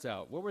he starts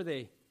out. What were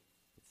they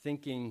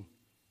thinking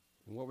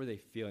and what were they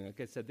feeling?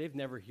 Like I said, they've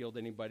never healed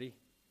anybody.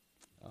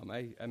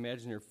 I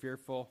imagine they're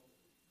fearful,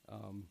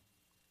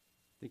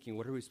 thinking,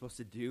 what are we supposed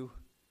to do?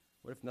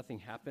 What if nothing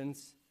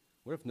happens?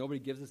 What if nobody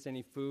gives us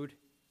any food?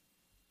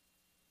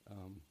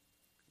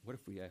 What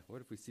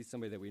if we see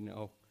somebody that we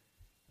know?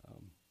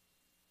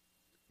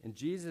 And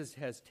Jesus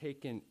has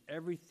taken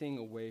everything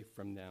away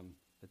from them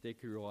that they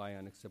could rely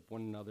on except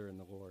one another and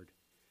the Lord.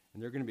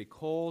 And they're going to be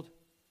cold.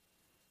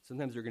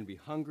 Sometimes they're going to be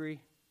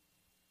hungry.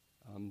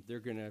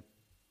 They're going to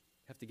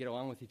have to get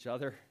along with each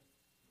other.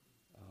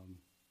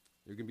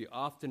 They're going to be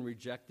often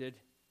rejected,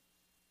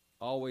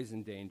 always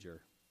in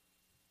danger.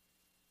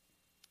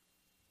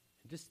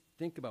 And just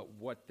think about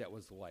what that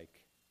was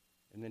like.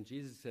 And then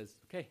Jesus says,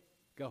 okay,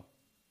 go.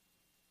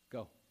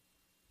 Go.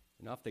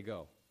 And off they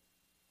go,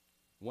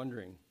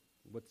 wondering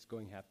what's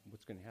going to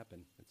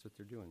happen. That's what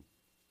they're doing.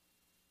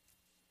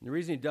 And the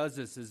reason he does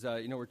this is,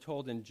 we're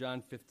told in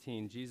John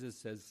 15,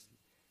 Jesus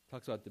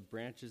talks about the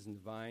branches and the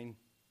vine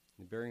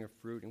and the bearing of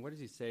fruit. And what does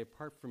he say?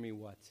 Apart from me,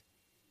 what?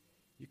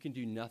 You can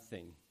do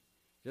nothing.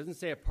 He doesn't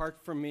say,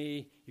 apart from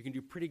me, you can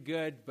do pretty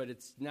good, but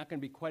it's not going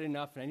to be quite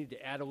enough, and I need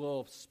to add a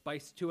little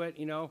spice to it,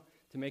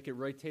 to make it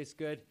really taste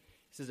good.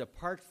 He says,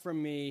 apart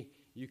from me,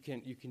 you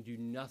can do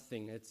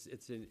nothing.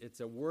 It's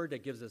a word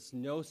that gives us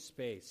no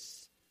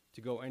space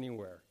to go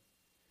anywhere.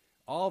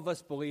 All of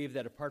us believe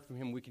that apart from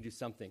him, we can do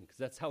something, because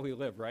that's how we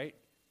live, right?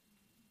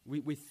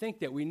 We think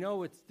that. We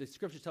know the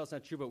Scriptures tell us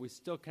not true, but we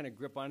still kind of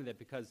grip onto that,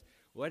 because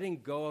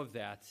letting go of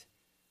that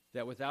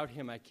without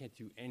him I can't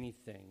do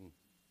anything,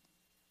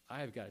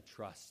 I've got to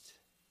trust.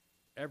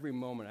 Every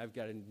moment I've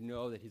got to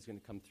know that he's going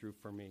to come through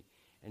for me.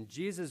 And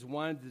Jesus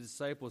wanted the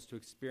disciples to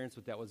experience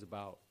what that was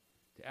about,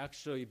 to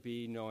actually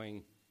be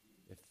knowing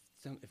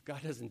if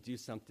God doesn't do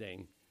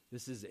something,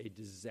 this is a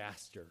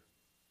disaster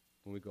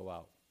when we go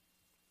out.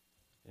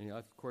 And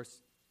of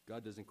course,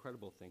 God does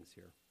incredible things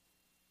here.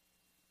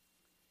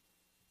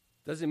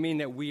 Doesn't mean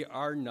that we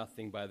are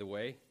nothing, by the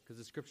way, because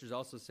the Scriptures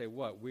also say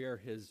what? We are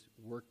his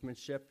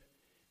workmanship,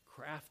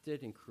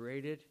 crafted and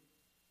created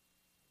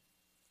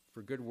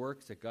for good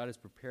works that God has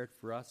prepared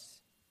for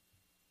us.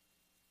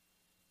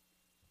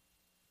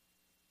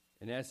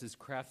 And as his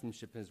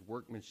craftsmanship and his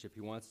workmanship,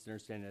 he wants to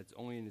understand that it's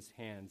only in his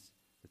hands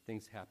that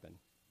things happen.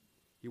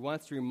 He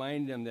wants to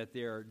remind them that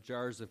they are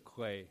jars of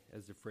clay,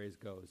 as the phrase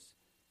goes.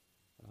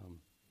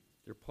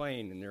 They're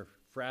plain and they're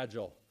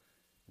fragile,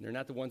 and they're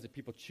not the ones that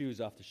people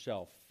choose off the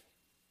shelf,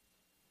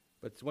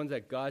 but it's ones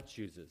that God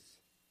chooses.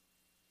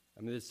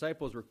 I mean, the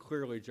disciples were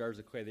clearly jars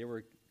of clay. They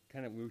were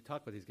when we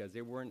talk about these guys,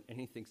 they weren't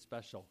anything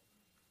special.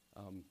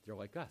 They're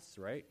like us,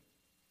 right?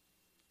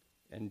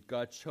 And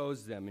God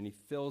chose them, and he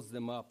fills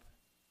them up.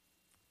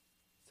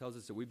 He tells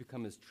us that we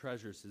become his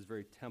treasures, his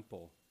very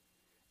temple.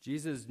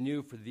 Jesus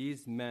knew for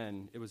these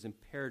men it was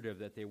imperative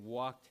that they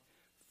walked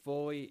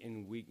fully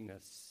in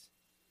weakness,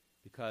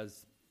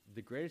 because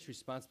the greatest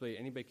responsibility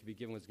anybody could be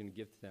given was going to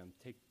give to them.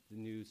 Take the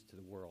news to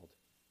the world.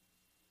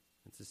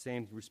 It's the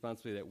same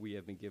responsibility that we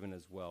have been given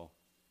as well.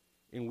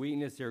 In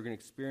weakness, they're going to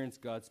experience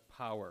God's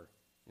power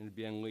and to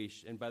be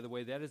unleashed. And by the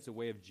way, that is the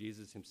way of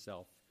Jesus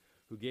himself,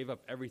 who gave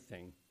up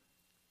everything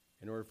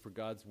in order for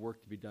God's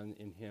work to be done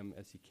in him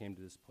as he came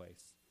to this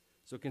place.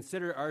 So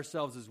consider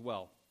ourselves as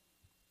well.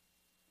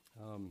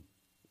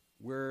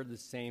 We're the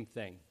same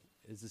thing.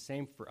 It's the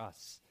same for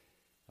us.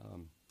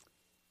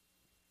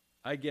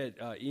 I get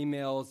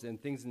emails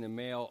and things in the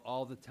mail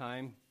all the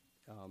time.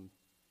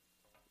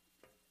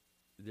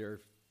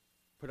 They're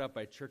put up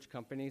by church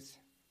companies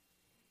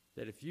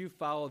that if you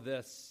follow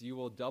this, you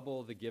will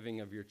double the giving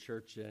of your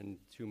church in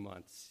 2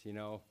 months.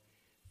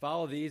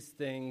 Follow these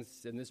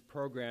things in this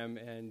program,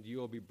 and you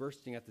will be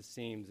bursting at the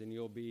seams, and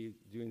you'll be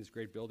doing this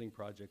great building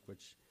project,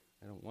 which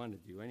I don't want to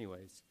do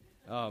anyways.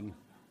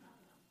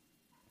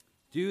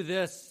 Do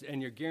this,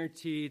 and you're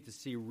guaranteed to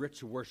see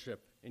rich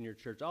worship in your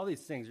church. All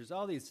these things. There's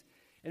all these,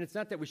 and it's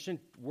not that we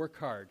shouldn't work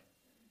hard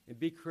and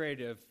be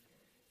creative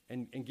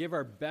and give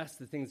our best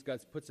to things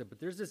God puts up, but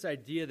there's this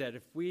idea that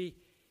if we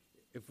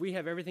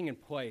have everything in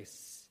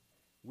place,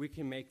 we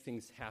can make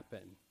things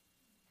happen.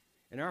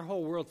 And our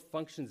whole world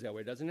functions that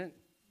way, doesn't it?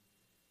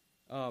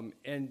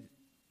 And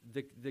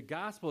the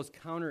gospel is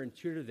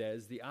counterintuitive to that,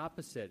 is the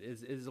opposite,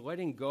 is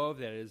letting go of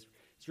that, is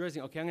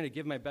realizing, okay, I'm going to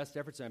give my best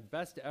efforts, and my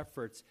best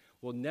efforts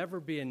will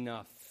never be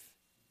enough.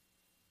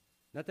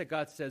 Not that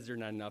God says they're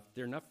not enough.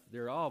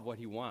 They're all of what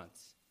he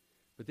wants.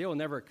 But they will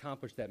never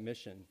accomplish that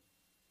mission.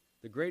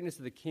 The greatness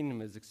of the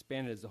kingdom is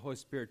expanded as the Holy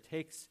Spirit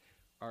takes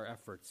our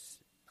efforts,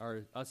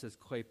 us as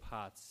clay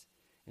pots,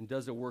 and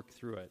does a work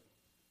through it.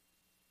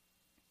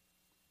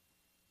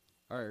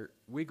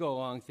 We go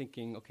along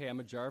thinking, okay, I'm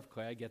a jar of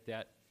clay, I get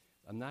that.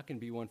 I'm not going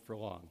to be one for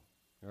long,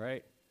 all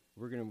right?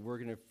 We're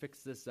gonna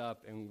fix this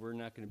up, and we're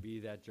not going to be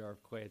that jar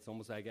of clay. It's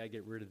almost like I got to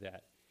get rid of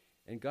that.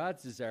 And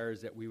God's desire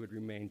is that we would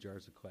remain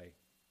jars of clay,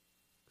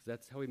 because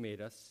that's how he made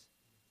us.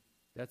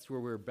 That's where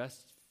we're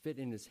best fit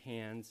in his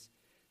hands.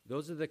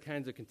 Those are the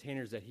kinds of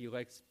containers that he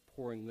likes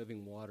pouring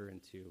living water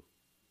into.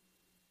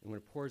 And when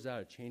it pours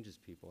out, it changes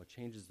people. It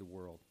changes the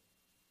world.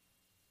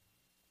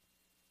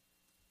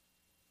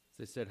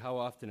 As I said, how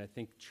often I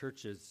think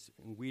churches,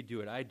 and we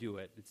do it, I do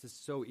it, it's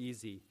just so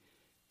easy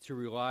to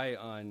rely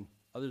on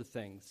other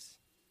things.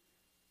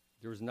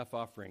 There was enough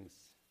offerings.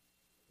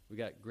 We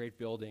got great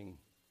building.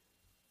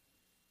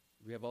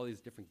 We have all these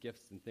different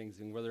gifts and things,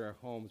 and whether our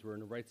homes, we're in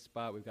the right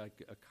spot, we've got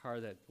a car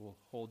that will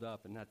hold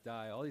up and not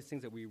die, all these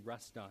things that we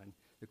rest on.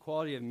 The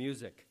quality of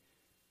music,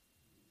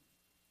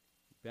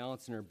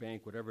 balance in our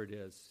bank, whatever it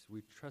is,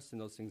 we trust in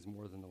those things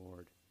more than the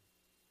Lord.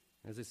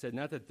 As I said,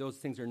 not that those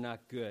things are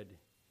not good,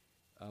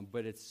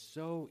 but it's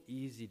so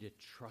easy to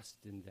trust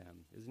in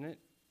them, isn't it?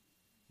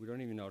 We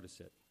don't even notice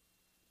it.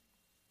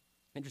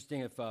 Interesting,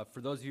 if for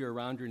those of you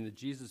around during the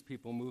Jesus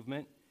People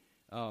movement,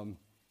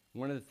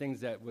 one of the things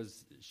that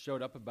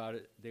showed up about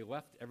it, they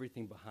left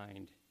everything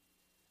behind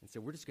and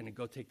said, we're just going to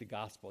go take the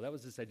gospel. That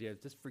was this idea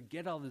of just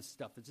forget all this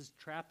stuff. It's just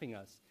trapping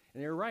us.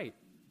 And they were right.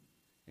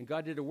 And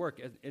God did a work.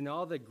 In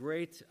all the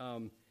great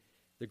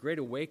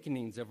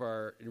awakenings of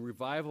our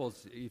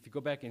revivals, if you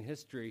go back in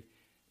history,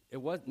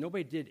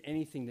 nobody did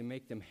anything to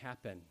make them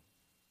happen.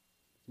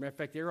 As a matter of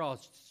fact, they were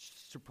all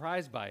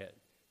surprised by it.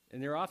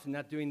 And they're often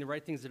not doing the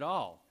right things at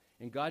all.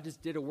 And God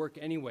just did a work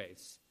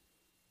anyways,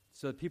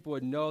 so that people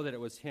would know that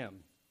it was him.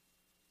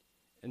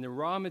 And the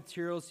raw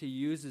materials he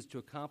uses to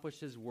accomplish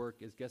his work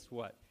is, guess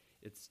what?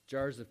 It's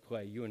jars of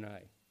clay, you and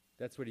I.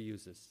 That's what he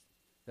uses.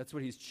 That's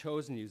what he's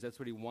chosen to use. That's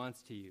what he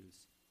wants to use.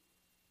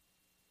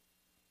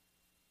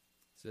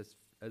 So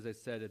as I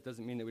said, it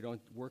doesn't mean that we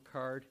don't work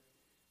hard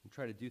and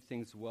try to do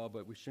things well,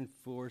 but we shouldn't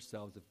fool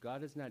ourselves. If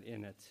God is not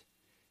in it,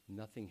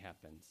 nothing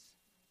happens.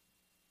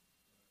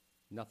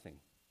 Nothing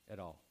at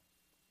all.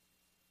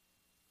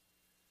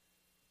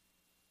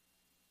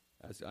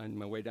 I was on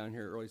my way down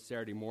here early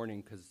Saturday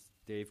morning because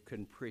Dave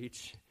couldn't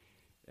preach,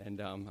 and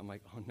I'm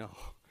like, oh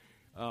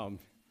no.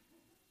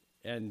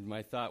 And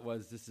my thought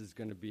was, this is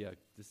going to be a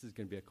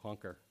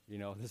clunker,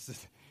 This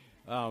is,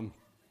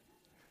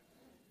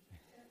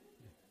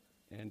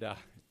 and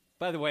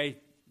by the way,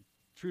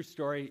 true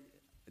story.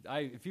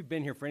 If you've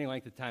been here for any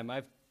length of time,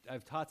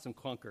 I've taught some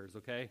clunkers,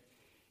 okay,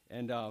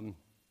 and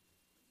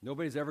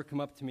nobody's ever come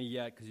up to me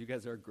yet, because you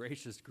guys are a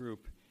gracious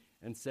group,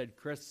 and said,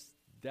 Chris,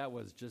 that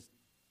was just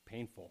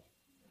painful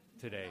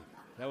today.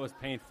 That was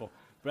painful.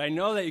 But I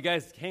know that you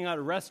guys hang out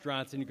at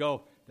restaurants and you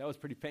go, that was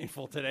pretty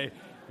painful today,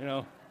 you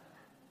know.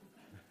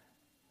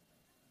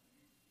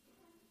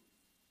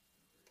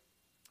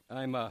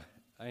 I'm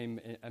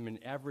an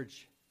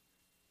average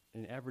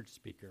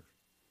speaker.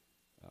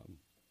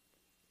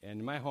 And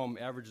in my home,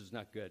 average is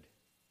not good.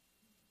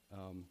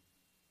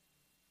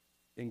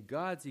 In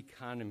God's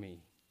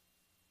economy,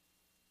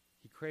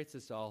 He creates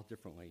us all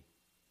differently.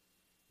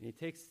 And He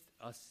takes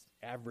us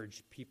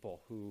average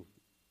people who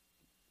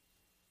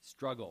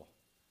struggle.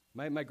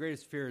 My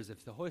greatest fear is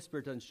if the Holy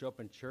Spirit doesn't show up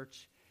in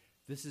church,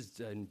 this is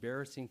an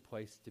embarrassing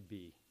place to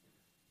be.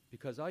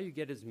 Because all you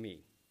get is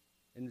me.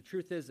 And the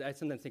truth is, I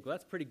sometimes think, well,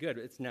 that's pretty good.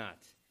 It's not.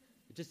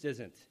 It just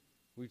isn't.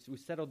 We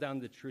settle down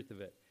to the truth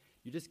of it.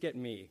 You just get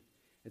me.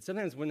 And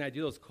sometimes when I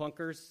do those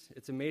clunkers,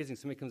 it's amazing.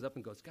 Somebody comes up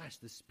and goes, gosh,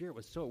 the Spirit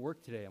was so at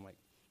work today. I'm like,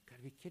 you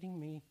gotta be kidding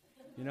me.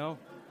 You know?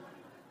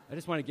 I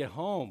just want to get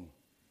home.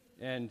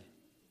 And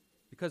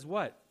because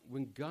what?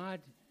 When God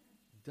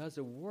does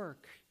a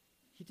work,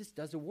 He just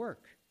does a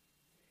work.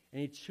 And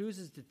He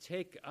chooses to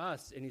take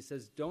us, and He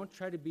says, don't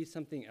try to be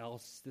something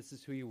else. This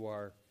is who you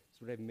are.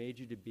 It's what I've made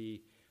you to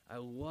be. I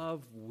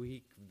love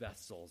weak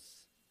vessels.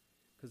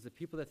 Because the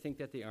people that think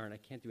that they aren't, I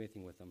can't do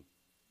anything with them.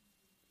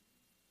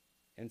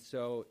 And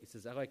so He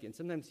says, I like it. And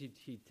sometimes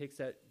he takes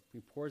that, He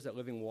pours that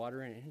living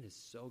water in, and it is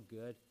so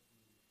good.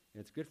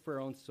 And it's good for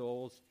our own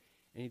souls.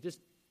 And He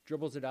just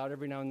dribbles it out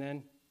every now and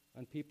then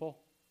on people.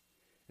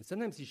 And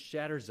sometimes He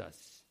shatters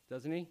us,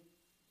 doesn't He?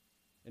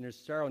 And there's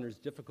sorrow and there's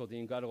difficulty,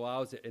 and God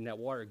allows it, and that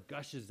water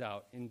gushes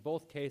out. In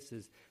both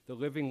cases, the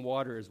living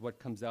water is what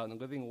comes out, and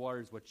the living water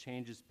is what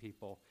changes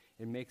people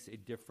and makes a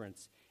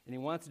difference. And He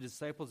wants the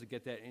disciples to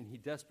get that, and He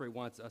desperately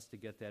wants us to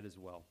get that as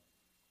well.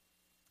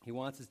 He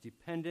wants us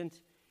dependent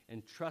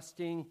and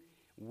trusting,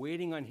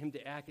 waiting on Him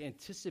to act,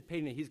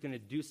 anticipating that He's going to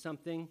do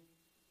something,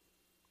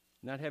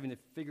 not having to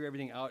figure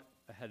everything out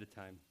ahead of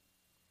time.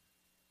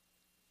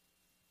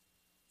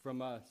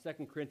 From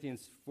 2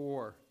 Corinthians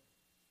 4,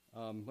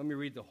 let me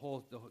read the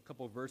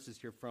couple of verses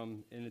here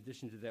from, in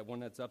addition to that one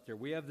that's up there.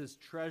 We have this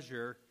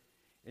treasure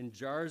in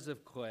jars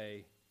of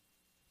clay,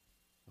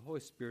 the Holy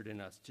Spirit in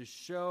us, to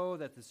show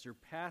that the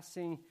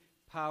surpassing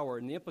power,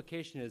 and the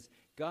implication is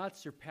God's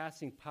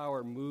surpassing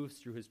power moves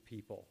through His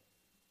people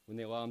when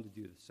they allow Him to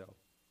do so.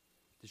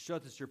 To show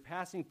that the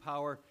surpassing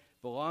power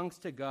belongs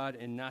to God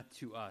and not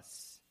to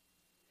us.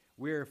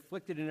 We are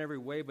afflicted in every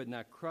way, but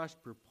not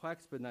crushed,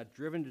 perplexed, but not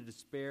driven to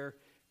despair,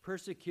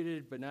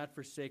 persecuted, but not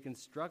forsaken,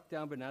 struck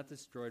down, but not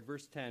destroyed.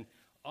 Verse 10,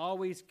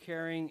 always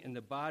carrying in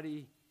the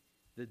body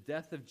the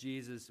death of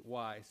Jesus.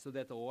 Why? So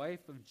that the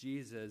life of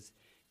Jesus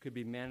could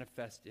be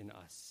manifest in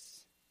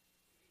us.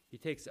 He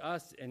takes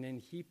us, and then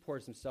He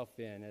pours Himself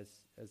in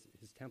as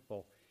His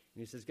temple.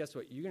 And He says, guess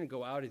what? You're going to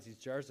go out as these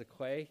jars of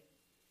clay,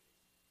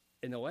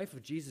 and the life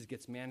of Jesus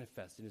gets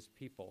manifest in His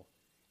people.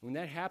 When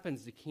that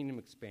happens, the kingdom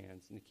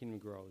expands and the kingdom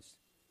grows.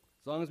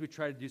 As long as we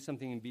try to do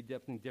something and be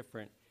something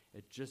different,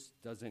 it just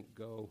doesn't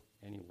go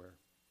anywhere.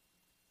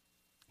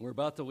 We're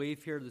about to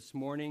leave here this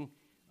morning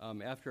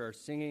after our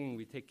singing.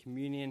 We take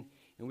communion,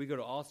 and we go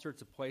to all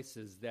sorts of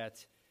places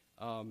that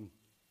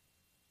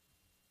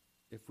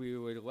if we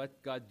would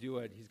let God do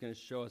it, He's going to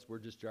show us we're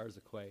just jars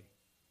of clay.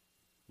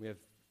 We have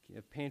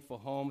painful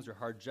homes or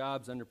hard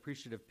jobs,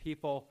 unappreciative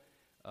people,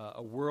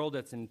 a world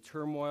that's in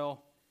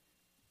turmoil,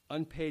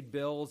 unpaid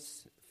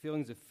bills,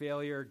 feelings of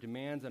failure,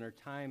 demands on our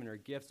time and our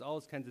gifts, all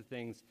those kinds of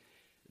things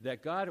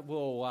that God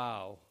will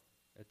allow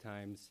at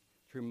times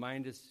to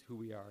remind us who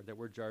we are, that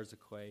we're jars of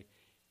clay,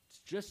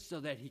 just so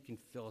that He can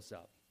fill us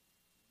up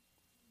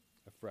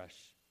afresh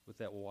with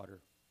that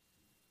water.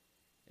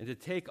 And to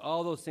take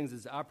all those things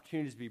as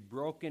opportunities to be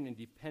broken and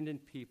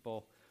dependent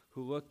people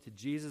who look to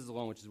Jesus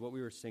alone, which is what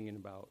we were singing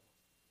about,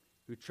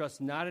 who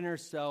trust not in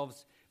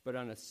ourselves, but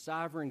on a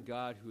sovereign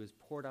God who has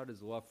poured out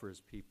His love for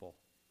His people,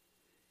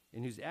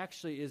 and who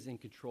actually is in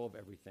control of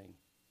everything,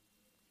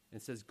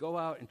 and says, go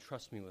out and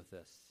trust me with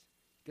this.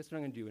 Guess what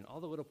I'm going to do? In all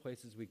the little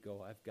places we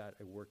go, I've got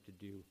a work to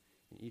do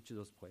in each of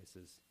those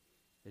places.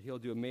 That He'll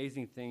do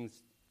amazing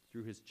things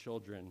through His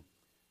children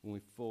when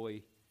we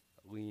fully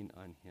lean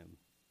on Him.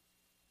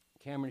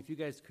 Cameron, if you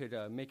guys could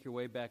make your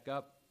way back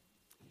up.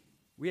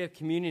 We have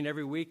communion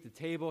every week, the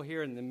table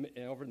here and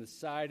over on the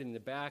side and in the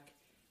back.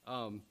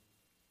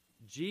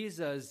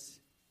 Jesus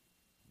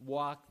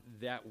walked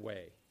that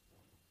way.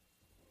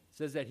 It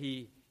says that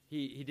he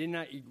did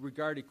not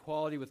regard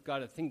equality with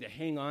God a thing to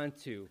hang on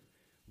to,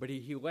 but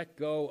he let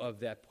go of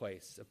that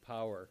place of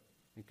power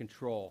and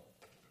control.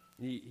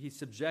 He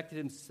subjected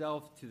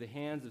Himself to the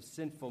hands of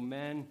sinful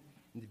men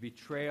and to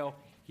betrayal.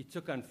 He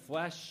took on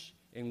flesh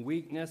and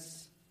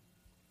weakness,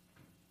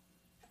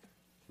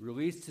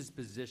 released His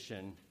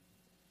position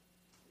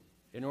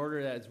in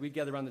order that as we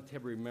gather around the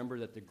table, remember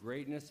that the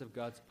greatness of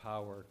God's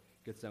power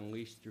gets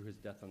unleashed through His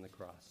death on the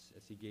cross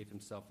as He gave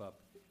Himself up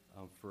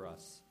for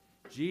us.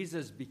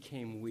 Jesus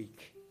became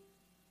weak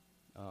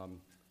so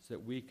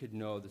that we could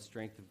know the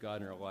strength of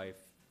God in our life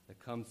that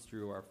comes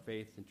through our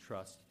faith and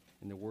trust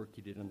in the work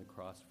He did on the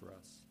cross for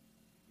us.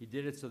 He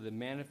did it so the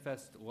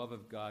manifest love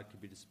of God could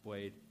be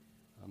displayed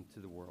to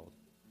the world.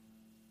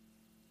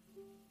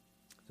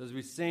 So as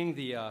we sing,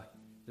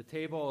 the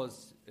table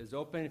is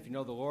open. If you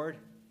know the Lord,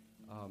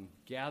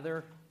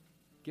 gather,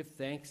 give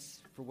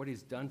thanks for what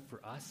he's done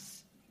for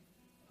us,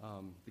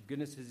 the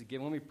goodness he's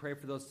given. Let me pray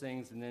for those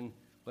things, and then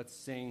let's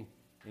sing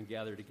and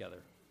gather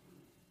together.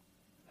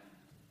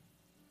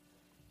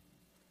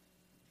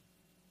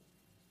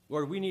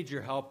 Lord, we need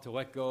your help to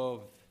let go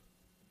of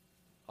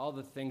all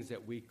the things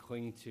that we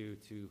cling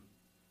to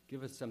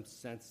give us some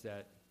sense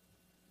that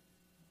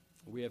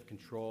we have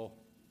control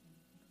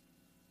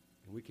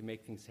and we can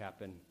make things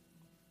happen.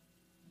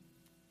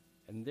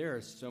 And there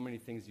are so many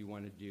things you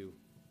want to do,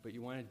 but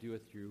you want to do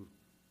it through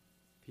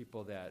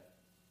people that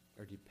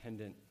are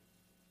dependent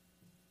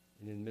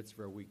and in the midst of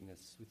our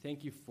weakness. We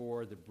thank you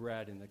for the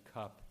bread and the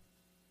cup,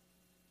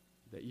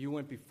 that you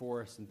went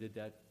before us and did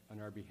that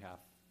on our behalf.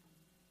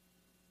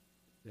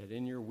 That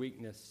in your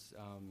weakness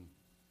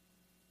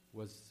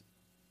was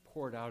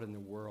poured out in the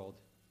world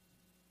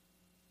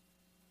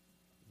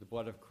the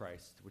blood of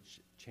Christ, which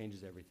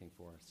changes everything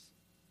for us.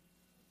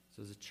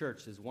 So as a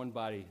church, as one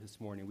body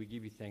this morning, we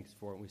give you thanks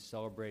for it, and we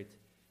celebrate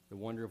the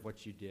wonder of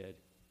what you did.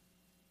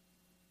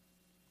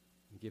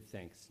 And give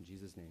thanks. In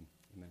Jesus' name,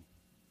 amen.